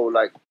the whole,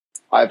 like,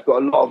 I've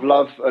got a lot of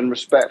love and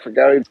respect for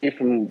Gary Vee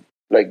from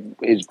like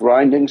his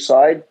grinding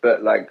side,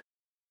 but like,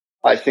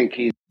 I think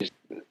he's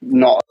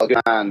not a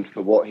good man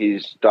for what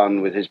he's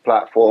done with his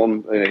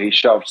platform. He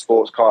shoved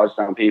sports cards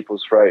down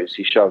people's throats.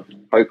 He shoved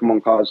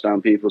Pokemon cards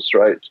down people's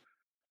throats,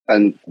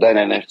 and then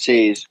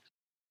NFTs.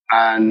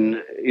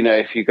 And,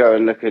 if you go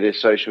and look at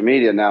his social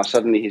media now,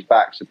 suddenly he's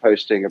back to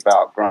posting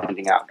about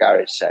grinding out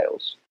garage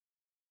sales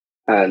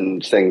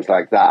and things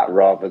like that,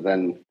 rather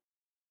than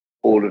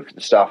all of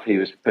the stuff he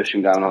was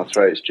pushing down our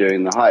throats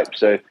during the hype.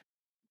 So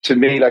to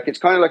me, like, it's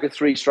kind of like a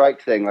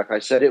 3-strike thing. Like I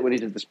said it when he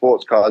did the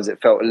sports cards,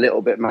 it felt a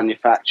little bit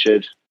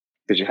manufactured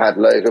because you had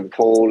Logan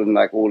Paul and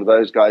like all of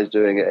those guys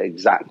doing it at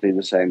exactly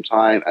the same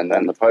time. And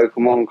then the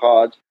Pokemon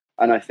cards.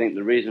 And I think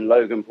the reason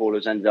Logan Paul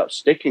has ended up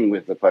sticking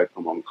with the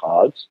Pokemon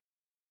cards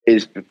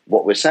is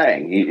what we're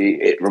saying.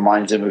 It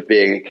reminds him of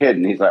being a kid.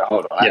 And he's like,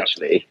 hold on,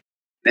 actually,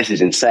 this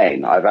is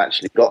insane. I've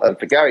actually got,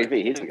 for Gary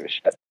Vee, he doesn't give a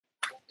shit.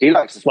 He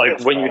likes the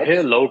like when cards. you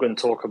hear Logan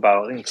talk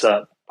about, I think it's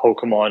that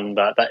Pokemon,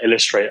 that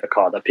Illustrator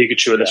card, that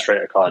Pikachu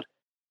Illustrator card,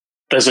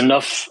 there's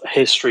enough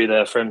history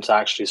there for him to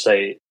actually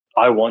say,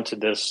 I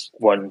wanted this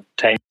when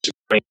 10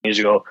 years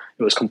ago,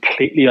 it was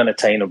completely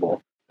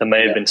unattainable. There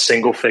may have been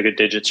single-figure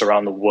digits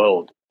around the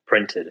world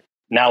printed.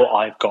 Now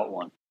I've got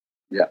one.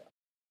 Yeah,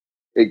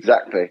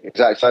 exactly.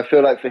 So I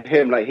feel like for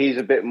him, like he's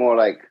a bit more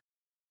like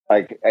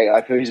I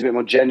feel he's a bit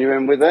more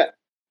genuine with it.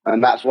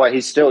 And that's why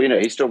he's still,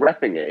 he's still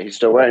repping it. He's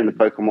still wearing the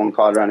Pokemon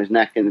card around his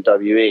neck in the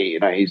WE.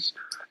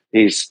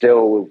 He's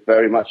still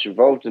very much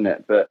involved in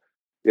it. But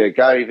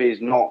Gary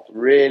Vee's not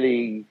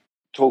really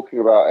talking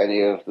about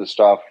any of the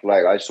stuff.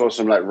 Like I saw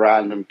some like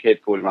random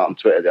kid call him out on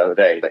Twitter the other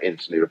day, like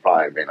instantly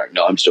replying, being like,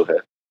 "No, I'm still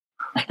here."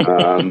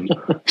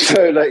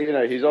 So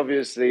like he's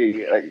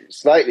obviously like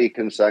slightly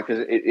concerned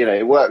because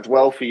it worked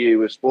well for you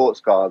with sports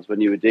cards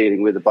when you were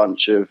dealing with a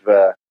bunch of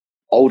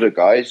older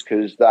guys,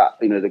 because that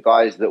the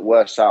guys that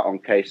were sat on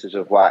cases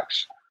of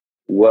wax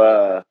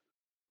were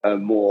a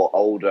more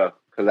older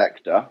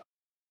collector,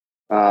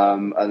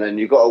 and then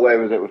you got away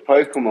with it with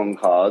Pokemon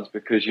cards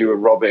because you were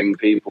robbing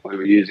people who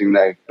were using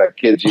their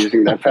kids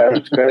using their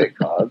parents' credit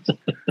cards.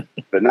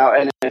 But now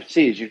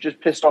NFTs, you've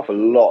just pissed off a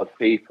lot of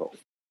people,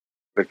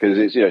 because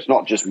it's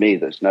not just me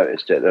that's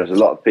noticed it. There's a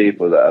lot of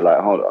people that are like,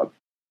 hold on,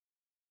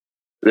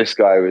 this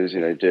guy was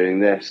doing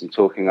this and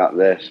talking up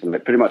this, and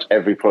like pretty much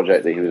every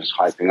project that he was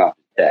hyping up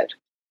is dead.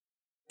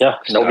 Yeah,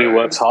 nobody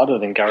works harder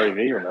than Gary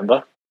Vee,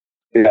 remember?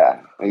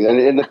 Yeah,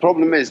 and the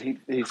problem is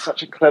he's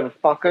such a clever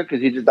fucker, because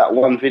he did that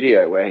one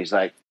video where he's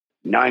like,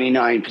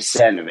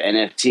 99% of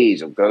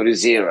NFTs will go to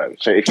zero.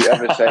 So if you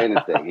ever say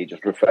anything, he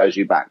just refers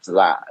you back to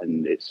that,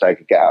 and it's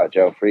like a get out of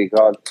jail free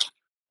card.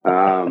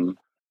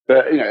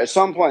 But at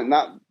some point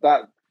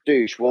that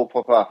douche will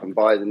pop up and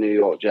buy the New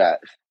York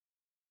Jets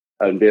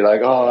and be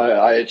like, "Oh,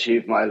 I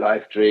achieved my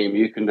life dream.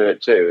 You can do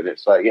it too." And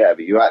it's like, yeah,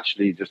 but you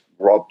actually just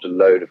robbed a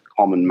load of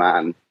common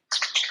man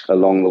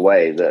along the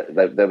way.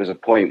 That there was a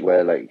point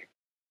where like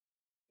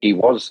he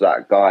was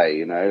that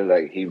guy,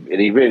 like he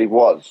really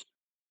was.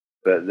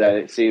 But then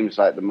it seems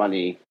like the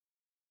money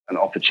and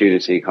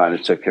opportunity kind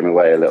of took him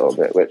away a little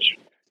bit, which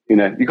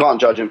you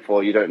can't judge him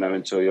for. You don't know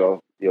until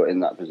you're in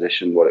that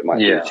position what it might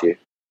do to you.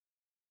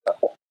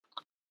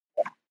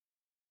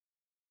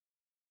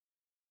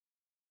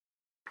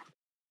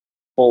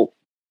 Well,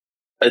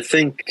 I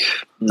think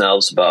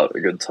now's about a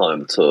good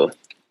time to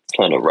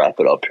kind of wrap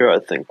it up here. I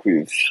think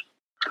we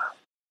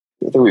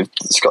kind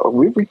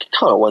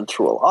of went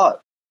through a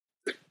lot.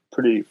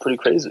 Pretty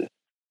crazy.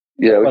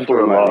 Yeah, we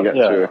thought we might get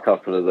through a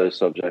couple of those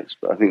subjects,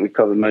 but I think we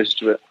covered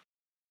most of it.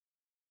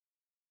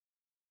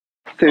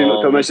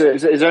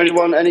 Is there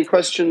any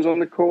questions on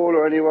the call,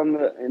 or anyone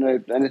that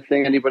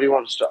anything anybody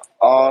wants to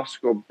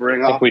ask or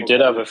bring up? I think we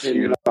did have a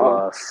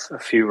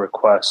few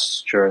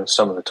requests during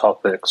some of the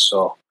topics,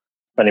 so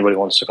if anybody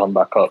wants to come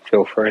back up,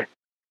 feel free.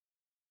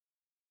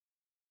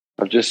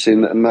 I've just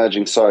seen that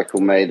Emerging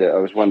Cycle made it. I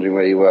was wondering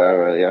where you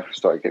were earlier. I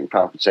started getting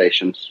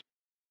palpitations.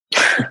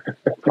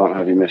 Can't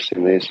have you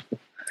missing these.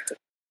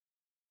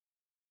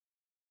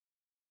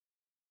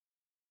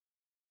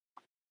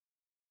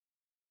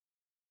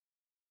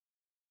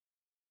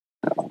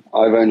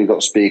 I've only got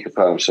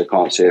speakerphone, so I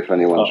can't see if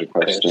anyone's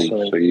requesting.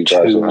 So you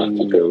guys will have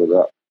to deal with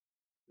that.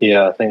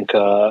 Yeah, I think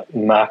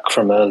Mac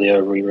from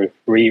earlier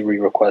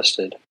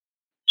re-requested.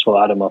 So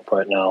I'll add him up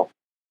right now.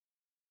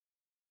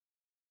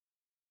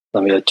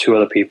 Then we had 2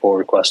 other people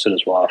requested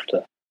as well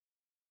after.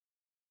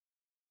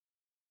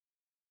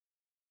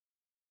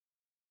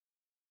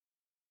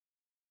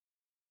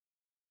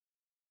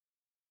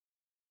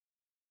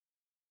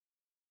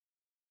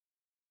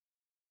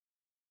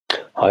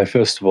 Hi,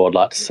 first of all, I'd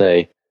like to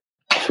say,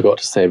 I forgot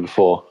to say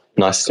before,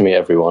 nice to meet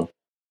everyone.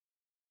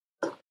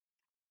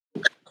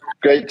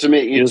 Great to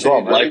meet you as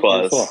well.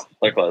 Likewise.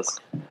 Thanks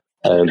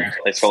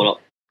for coming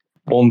up.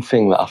 One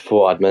thing that I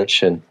thought I'd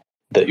mention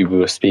that we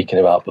were speaking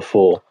about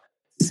before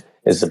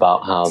is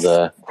about how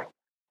the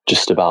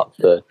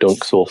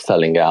dunks all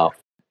selling out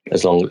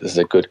as long as there's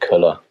a good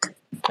colour.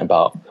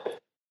 About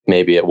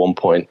maybe at one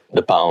point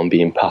the baton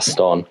being passed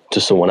on to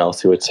someone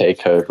else who would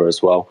take over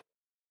as well.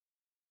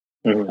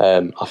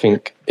 Mm-hmm. I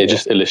think it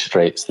just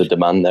illustrates the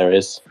demand there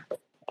is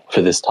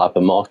for this type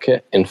of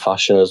market in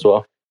fashion as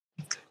well.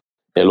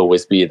 It'll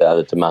always be there,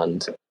 the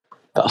demand.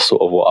 That's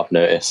sort of what I've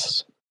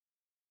noticed.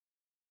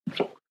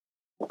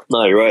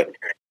 No, you're right.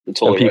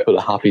 Totally, and people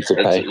are happy to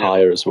pay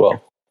higher as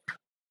well.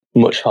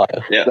 Much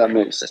higher. Yeah, that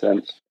makes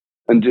sense.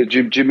 And do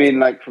you mean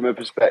like from a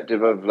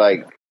perspective of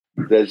like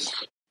there's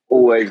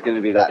always going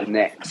to be that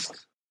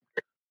next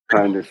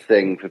kind of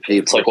thing for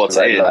people It's like what's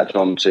to in. latch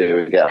onto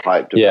and get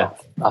hyped Yeah,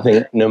 about. I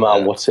think no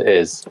matter what it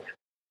is,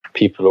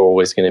 people are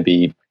always going to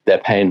be, they're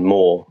paying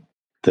more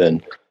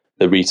than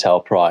the retail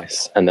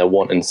price, and they're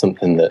wanting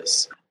something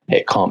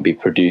it can't be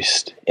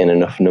produced in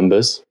enough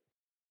numbers.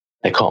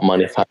 They can't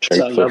manufacture It's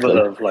that enough of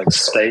level them. of like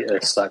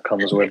status that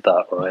comes with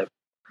that, right?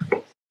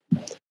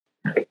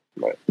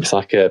 It's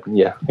like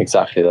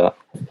exactly that.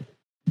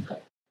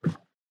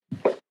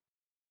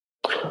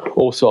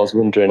 Also, I was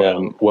wondering,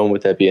 when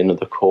would there be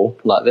another call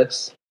like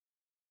this?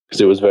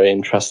 Because it was very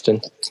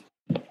interesting.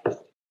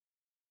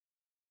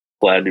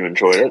 Glad you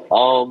enjoyed it.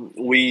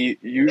 We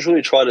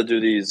usually try to do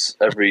these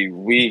every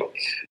week,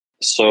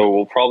 so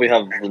we'll probably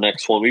have the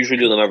next one. We usually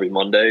do them every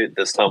Monday.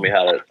 This time we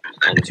had it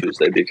on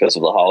Tuesday because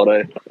of the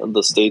holiday in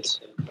the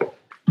States.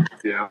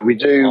 Yeah, we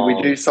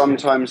do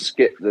sometimes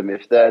skip them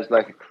if there's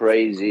like a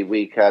crazy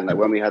weekend, like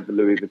when we had the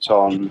Louis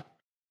Vuitton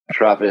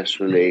Travis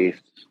release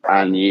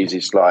and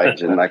Yeezy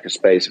slides in like a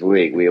space of a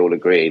week. We all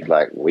agreed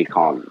like we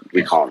can't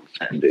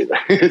do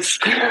this.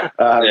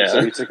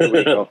 So we took a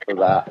week off for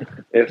that.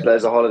 If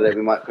there's a holiday,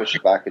 we might push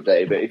it back a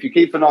day. But if you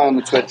keep an eye on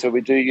the Twitter,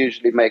 we do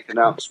usually make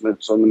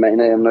announcements on the main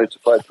AM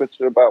Notified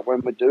Twitter about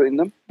when we're doing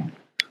them.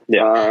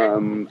 Yeah.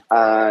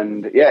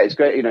 And yeah, it's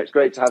great. It's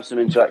great to have some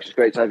interaction. It's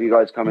great to have you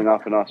guys coming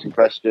up and asking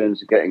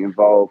questions and getting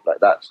involved. Like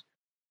that's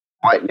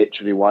quite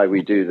literally why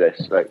we do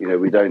this. Like,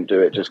 we don't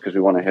do it just because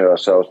we want to hear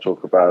ourselves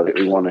talk about it.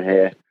 We want to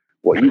hear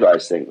what you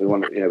guys think. We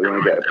want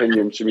to get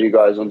opinions from you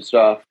guys on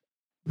stuff,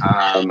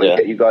 and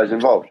get you guys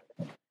involved.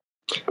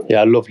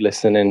 Yeah, I loved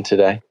listening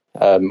today.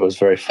 It was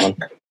very fun.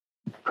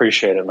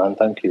 Appreciate it, man.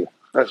 Thank you.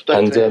 That's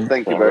definitely,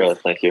 thank you very much.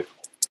 Thank you.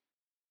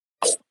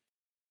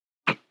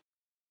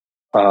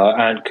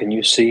 And can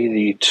you see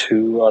the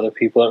two other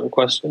people that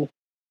requested?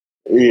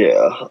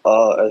 Yeah,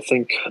 I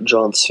think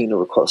John Cena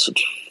requested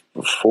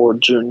 4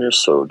 Junior,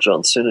 so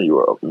John Cena, you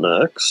are up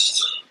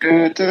next.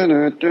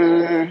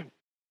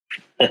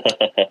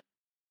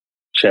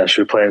 Yeah,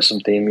 should we play some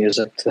theme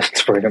music to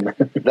bring him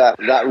in?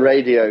 That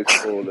radio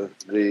call of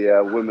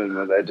the women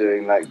when they're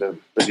doing like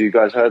have you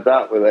guys heard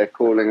that? Where they're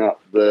calling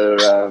up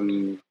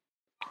the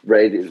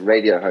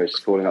radio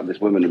host, calling up this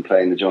woman and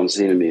playing the John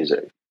Cena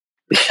music.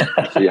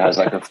 She has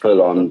like a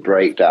full-on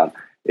breakdown.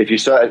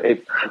 Please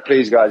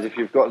guys, if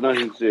you've got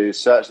nothing to do,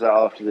 search that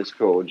after this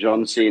call,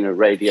 John Cena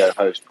radio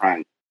host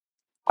prank,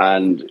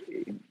 and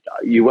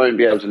you won't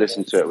be able to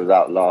listen to it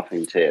without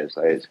laughing tears.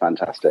 It's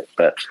fantastic.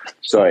 But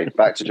sorry,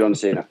 back to John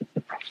Cena.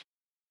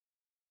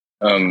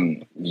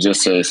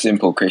 Just a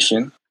simple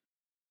question.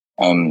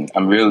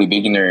 I'm really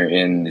beginner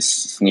in this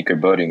sneaker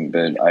boating,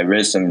 but I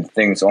read some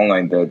things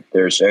online that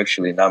there's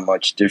actually not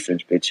much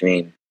difference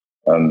between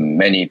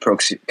many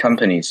proxy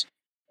companies.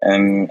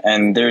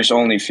 And there's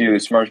only a few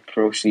smart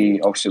proxy,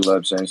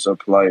 Oxylabs, and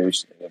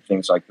suppliers,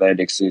 things like that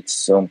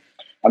exist. So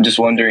I'm just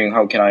wondering,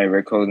 how can I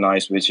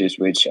recognize which is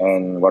which,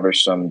 and what are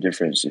some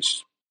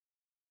differences?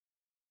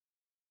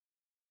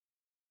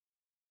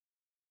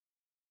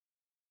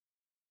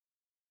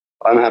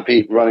 I'm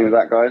happy running with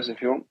that, guys,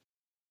 if you want.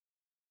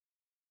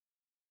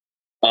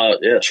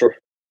 Yeah, sure.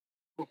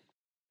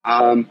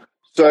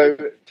 So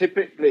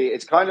typically,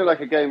 it's kind of like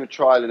a game of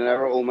trial and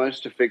error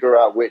almost to figure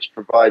out which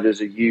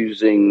providers are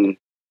using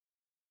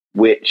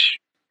which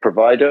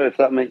provider, if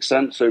that makes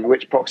sense. So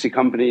which proxy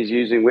company is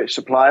using which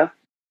supplier.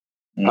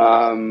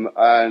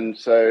 And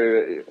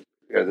so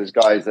there's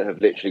guys that have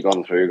literally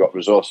gone through, got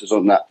resources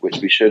on that, which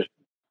we should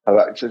have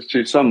access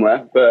to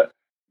somewhere. But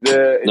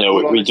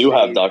we do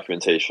have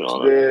documentation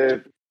on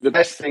it. The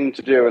best thing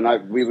to do,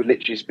 and we were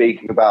literally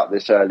speaking about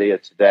this earlier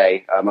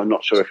today. I'm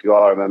not sure if you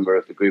are a member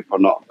of the group or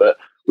not, but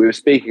we were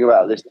speaking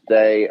about this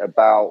today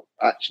about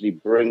actually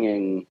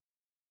bringing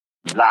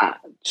that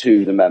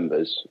to the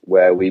members,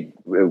 where we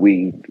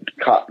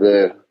cut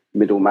the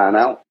middleman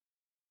out,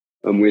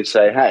 and we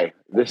say, hey,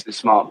 this is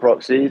smart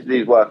proxies,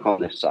 these work on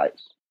this site.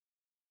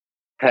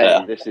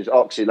 Hey, this is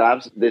Oxy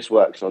Labs, this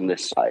works on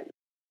this site.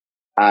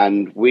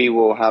 And we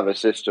will have a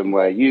system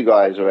where you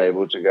guys are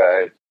able to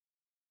go,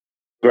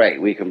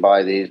 great, we can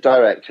buy these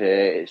direct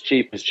here, it's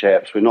cheap as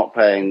chips, we're not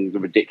paying the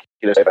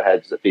ridiculous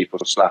overheads that people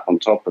slap on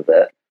top of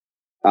it,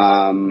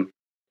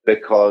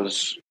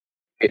 because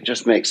it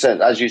just makes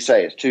sense. As you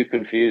say, it's too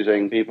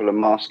confusing, people are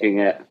masking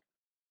it,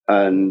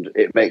 and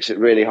it makes it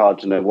really hard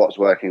to know what's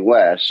working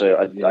where. So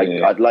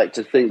I'd like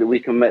to think that we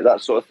can make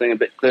that sort of thing a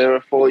bit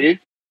clearer for you.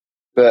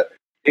 But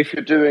if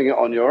you're doing it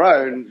on your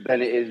own,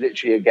 then it is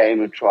literally a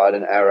game of trial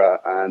and error.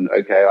 And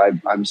okay,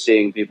 I'm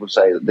seeing people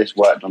say that this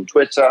worked on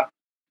Twitter.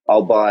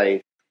 I'll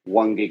buy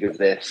 1 gig of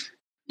this,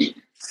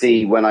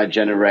 see when I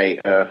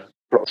generate a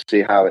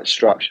proxy how it's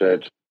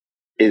structured.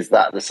 Is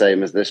that the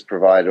same as this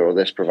provider or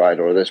this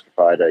provider or this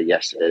provider?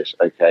 Yes, it is.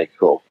 Okay,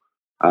 cool.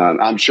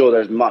 I'm sure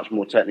there's much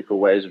more technical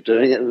ways of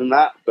doing it than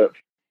that, but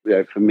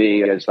for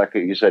me, it's like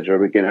you said,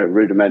 you're a beginner. A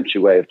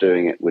rudimentary way of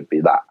doing it would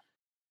be that.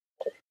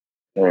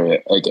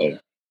 Okay.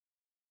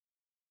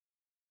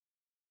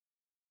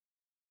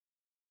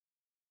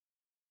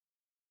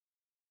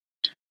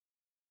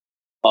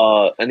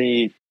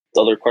 Any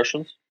other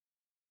questions?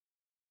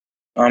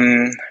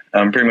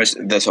 Pretty much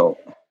that's all.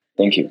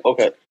 Thank you.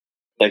 Okay.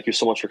 Thank you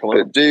so much for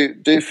coming. But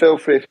do feel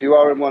free, if you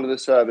are in one of the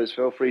servers,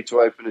 feel free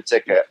to open a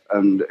ticket.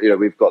 And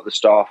we've got the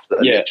staff that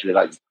are literally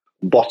like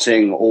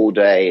botting all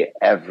day,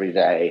 every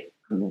day.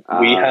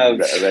 We have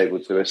that are able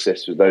to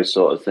assist with those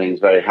sort of things,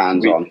 very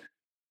hands-on.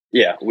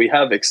 We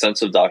have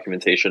extensive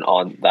documentation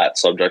on that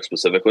subject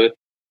specifically.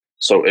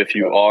 So if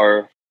you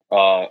are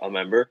a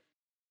member,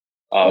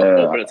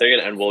 open a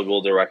ticket, and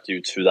we'll direct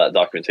you to that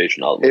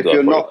documentation.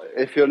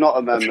 If you're not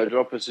a member,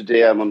 drop us a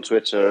DM on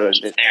Twitter.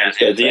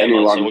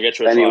 DM us, and we'll get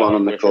you a anyone trial.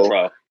 on the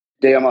call.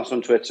 DM us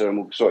on Twitter, and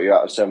we'll sort you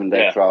out a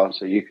 7-day trial,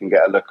 so you can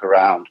get a look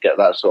around, get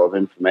that sort of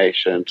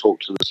information, talk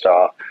to the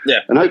staff,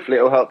 and hopefully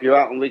it'll help you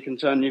out, and we can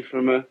turn you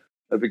from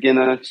a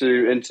beginner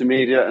to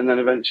intermediate, and then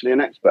eventually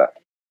an expert.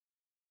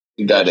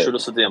 You got it. Shoot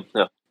us a DM.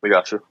 Yeah, we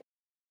got you.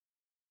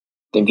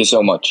 Thank you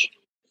so much.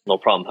 No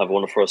problem. Have a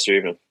wonderful rest of your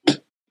evening.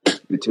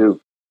 You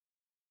too.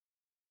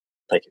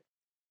 Thank you.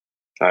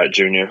 All right,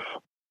 Junior.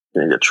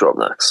 Gonna get you up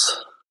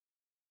next.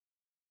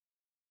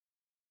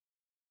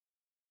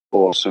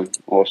 Awesome.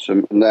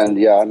 And then,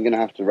 I'm going to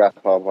have to wrap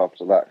up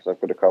after that because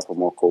I've got a couple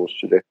more calls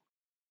to do.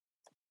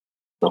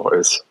 No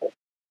worries.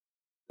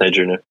 Hey,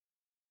 Junior.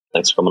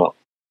 Thanks for coming up.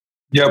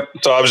 Yep.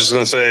 So I was just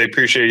going to say,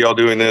 appreciate y'all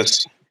doing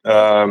this.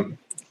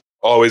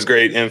 Always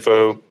great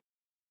info.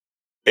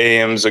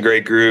 AM's a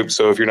great group.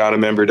 So if you're not a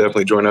member,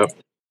 definitely join up.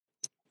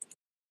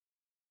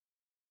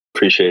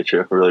 Appreciate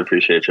you. Really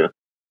appreciate you.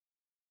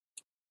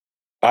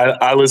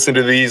 I listen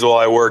to these while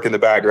I work in the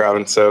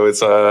background, so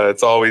it's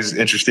always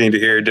interesting to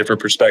hear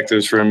different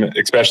perspectives from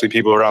especially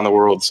people around the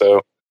world. So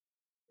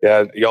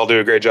yeah, y'all do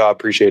a great job.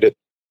 Appreciate it.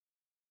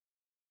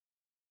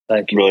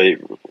 Thank you.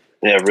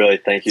 Really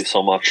thank you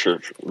so much.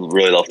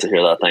 Really love to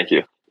hear that. Thank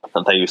you.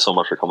 And thank you so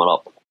much for coming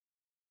up.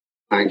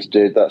 Thanks,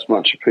 dude. That's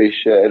much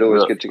appreciated.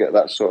 Always good to get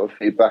that sort of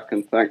feedback,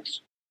 and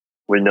thanks.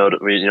 We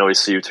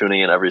see you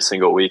tuning in every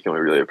single week, and we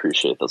really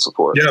appreciate the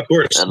support. Yeah, of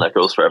course. And that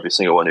goes for every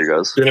single one of you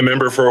guys. Been a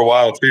member for a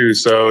while too,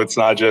 so it's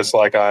not just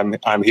like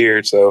I'm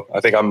here. So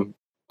I think I'm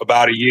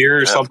about a year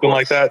or something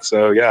like that.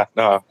 So yeah,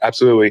 no,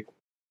 absolutely.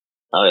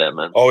 Oh yeah,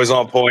 man. Always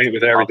on point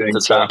with everything.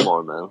 To chat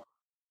more, man.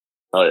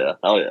 Oh yeah.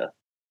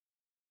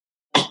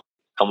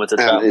 Come with the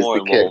chat more,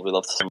 and we'd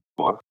love to see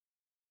more.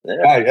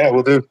 Yeah,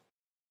 we'll do.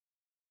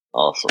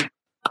 Awesome.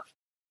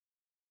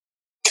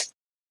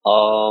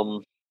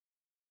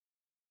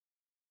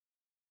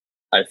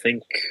 I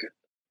think.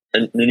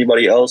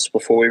 Anybody else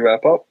before we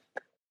wrap up?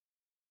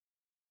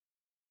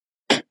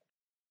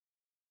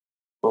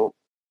 Oh.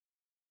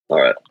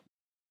 All right.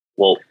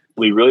 Well,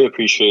 we really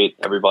appreciate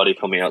everybody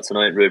coming out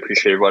tonight. Really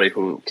appreciate everybody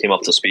who came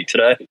up to speak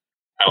today.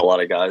 And a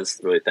lot of guys.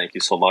 Really, thank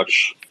you so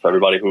much for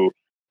everybody who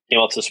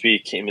came up to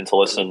speak, came in to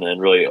listen, and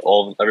really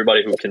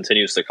everybody who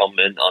continues to come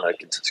in on a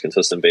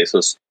consistent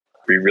basis.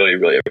 We really,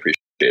 really appreciate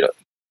it.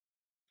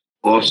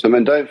 Awesome.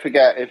 And don't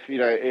forget, if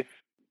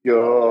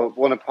you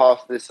want to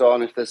pass this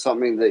on, if there's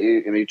something that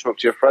you talk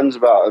to your friends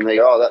about and they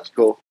go, oh, that's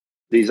cool.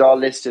 These are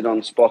listed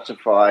on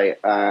Spotify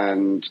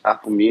and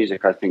Apple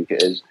Music, I think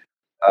it is.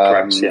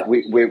 Correct, yeah.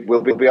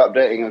 We'll be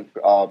updating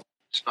our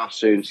stuff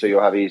soon, so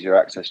you'll have easier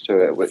access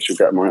to it, which you'll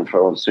get more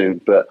info on soon.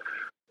 But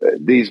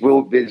these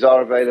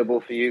are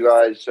available for you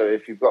guys. So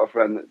if you've got a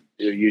friend that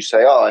you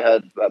say, oh, I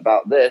heard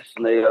about this,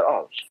 and they go,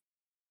 oh,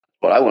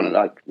 well, I want to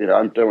I don't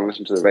want to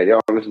listen to the radio, I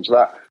want to listen to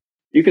that.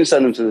 You can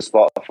send them to the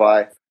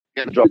Spotify,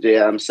 get a drop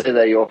DM, say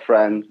they're your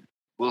friend.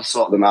 We'll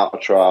sort them out a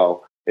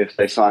trial. If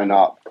they sign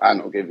up, and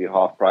it'll give you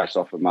half price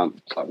off a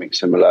month, something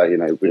similar.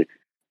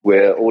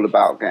 We're all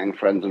about getting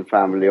friends and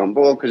family on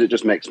board because it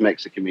just makes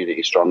the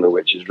community stronger,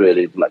 which is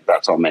really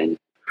that's our main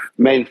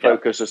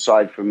focus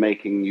aside from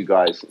making you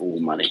guys all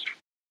money.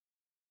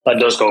 That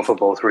does go for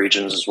both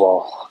regions as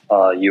well,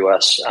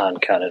 US and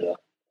Canada.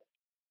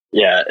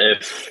 Yeah,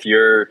 if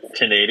you're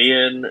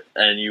Canadian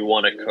and you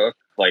want to cook,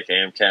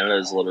 AM Canada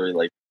is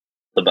literally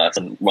the best.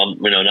 And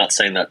not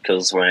saying that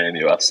because we're in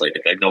US,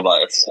 no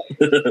bias,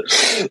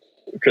 because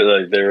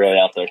they're really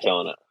out there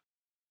killing it.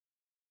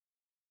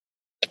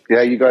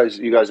 Yeah, you guys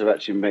have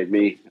actually made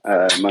me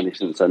money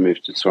since I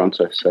moved to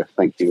Toronto, so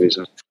thank you,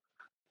 Weezer.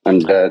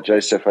 And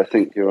Joseph, I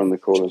think you're on the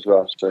call as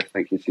well, so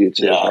thank you to you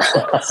too. Yeah.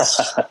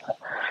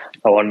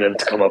 I wanted him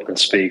to come up and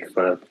speak,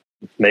 but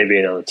maybe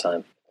another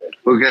time.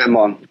 We'll get him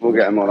on.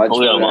 I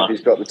just don't know if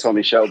he's got the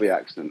Tommy Shelby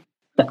accent.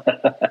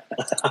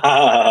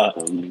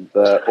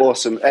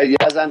 Awesome.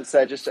 As Ant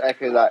said, just to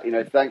echo that,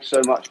 thanks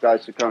so much,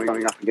 guys, for coming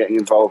up and getting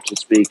involved and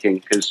speaking,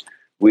 because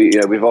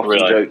we've often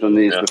joked on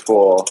these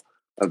before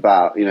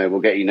about, we'll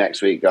get you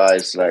next week,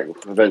 guys.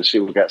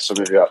 Eventually we'll get some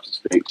of you up to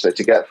speak. So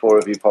to get 4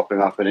 of you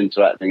popping up and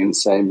interacting in the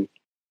same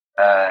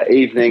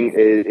evening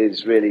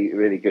is really,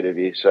 really good of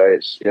you. So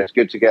it's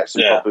good to get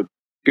some proper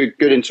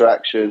good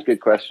interactions,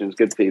 good questions,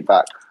 good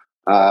feedback.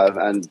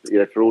 And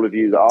for all of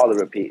you that are the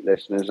repeat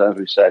listeners, as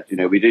we said,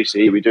 we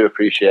do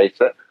appreciate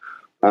it.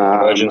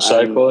 Emerging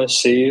Cycle, I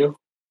see you.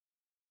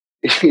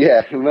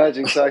 Yeah,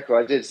 Emerging Cycle.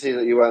 I did see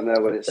that you weren't there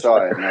when it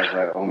started, and I was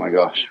like, oh my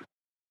gosh.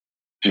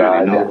 No,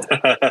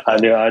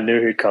 I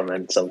knew he'd come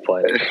in at some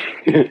point.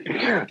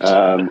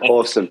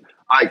 Awesome.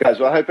 All right, guys.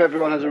 Well, I hope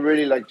everyone has a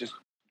really just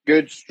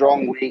good,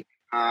 strong week.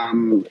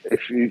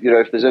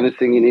 If there's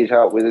anything you need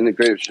help with in the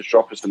groups, just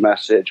drop us a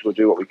message. We'll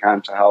do what we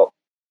can to help.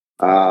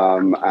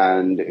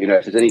 And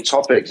if there's any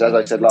topics, as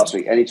I said last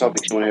week, any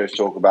topics you want to hear us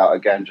talk about,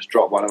 again, just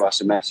drop one of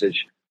us a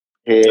message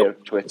here,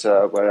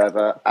 Twitter,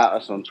 wherever, at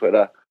us on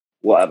Twitter,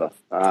 whatever.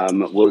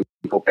 We'll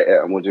incorporate it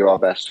and we'll do our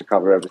best to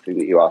cover everything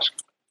that you ask.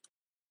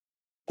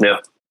 Yeah.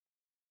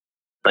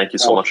 Thank you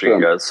so much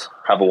again, guys.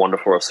 Have a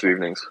wonderful rest of your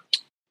evenings.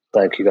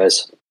 Thank you,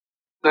 guys.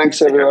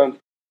 Thanks, everyone.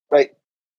 Bye.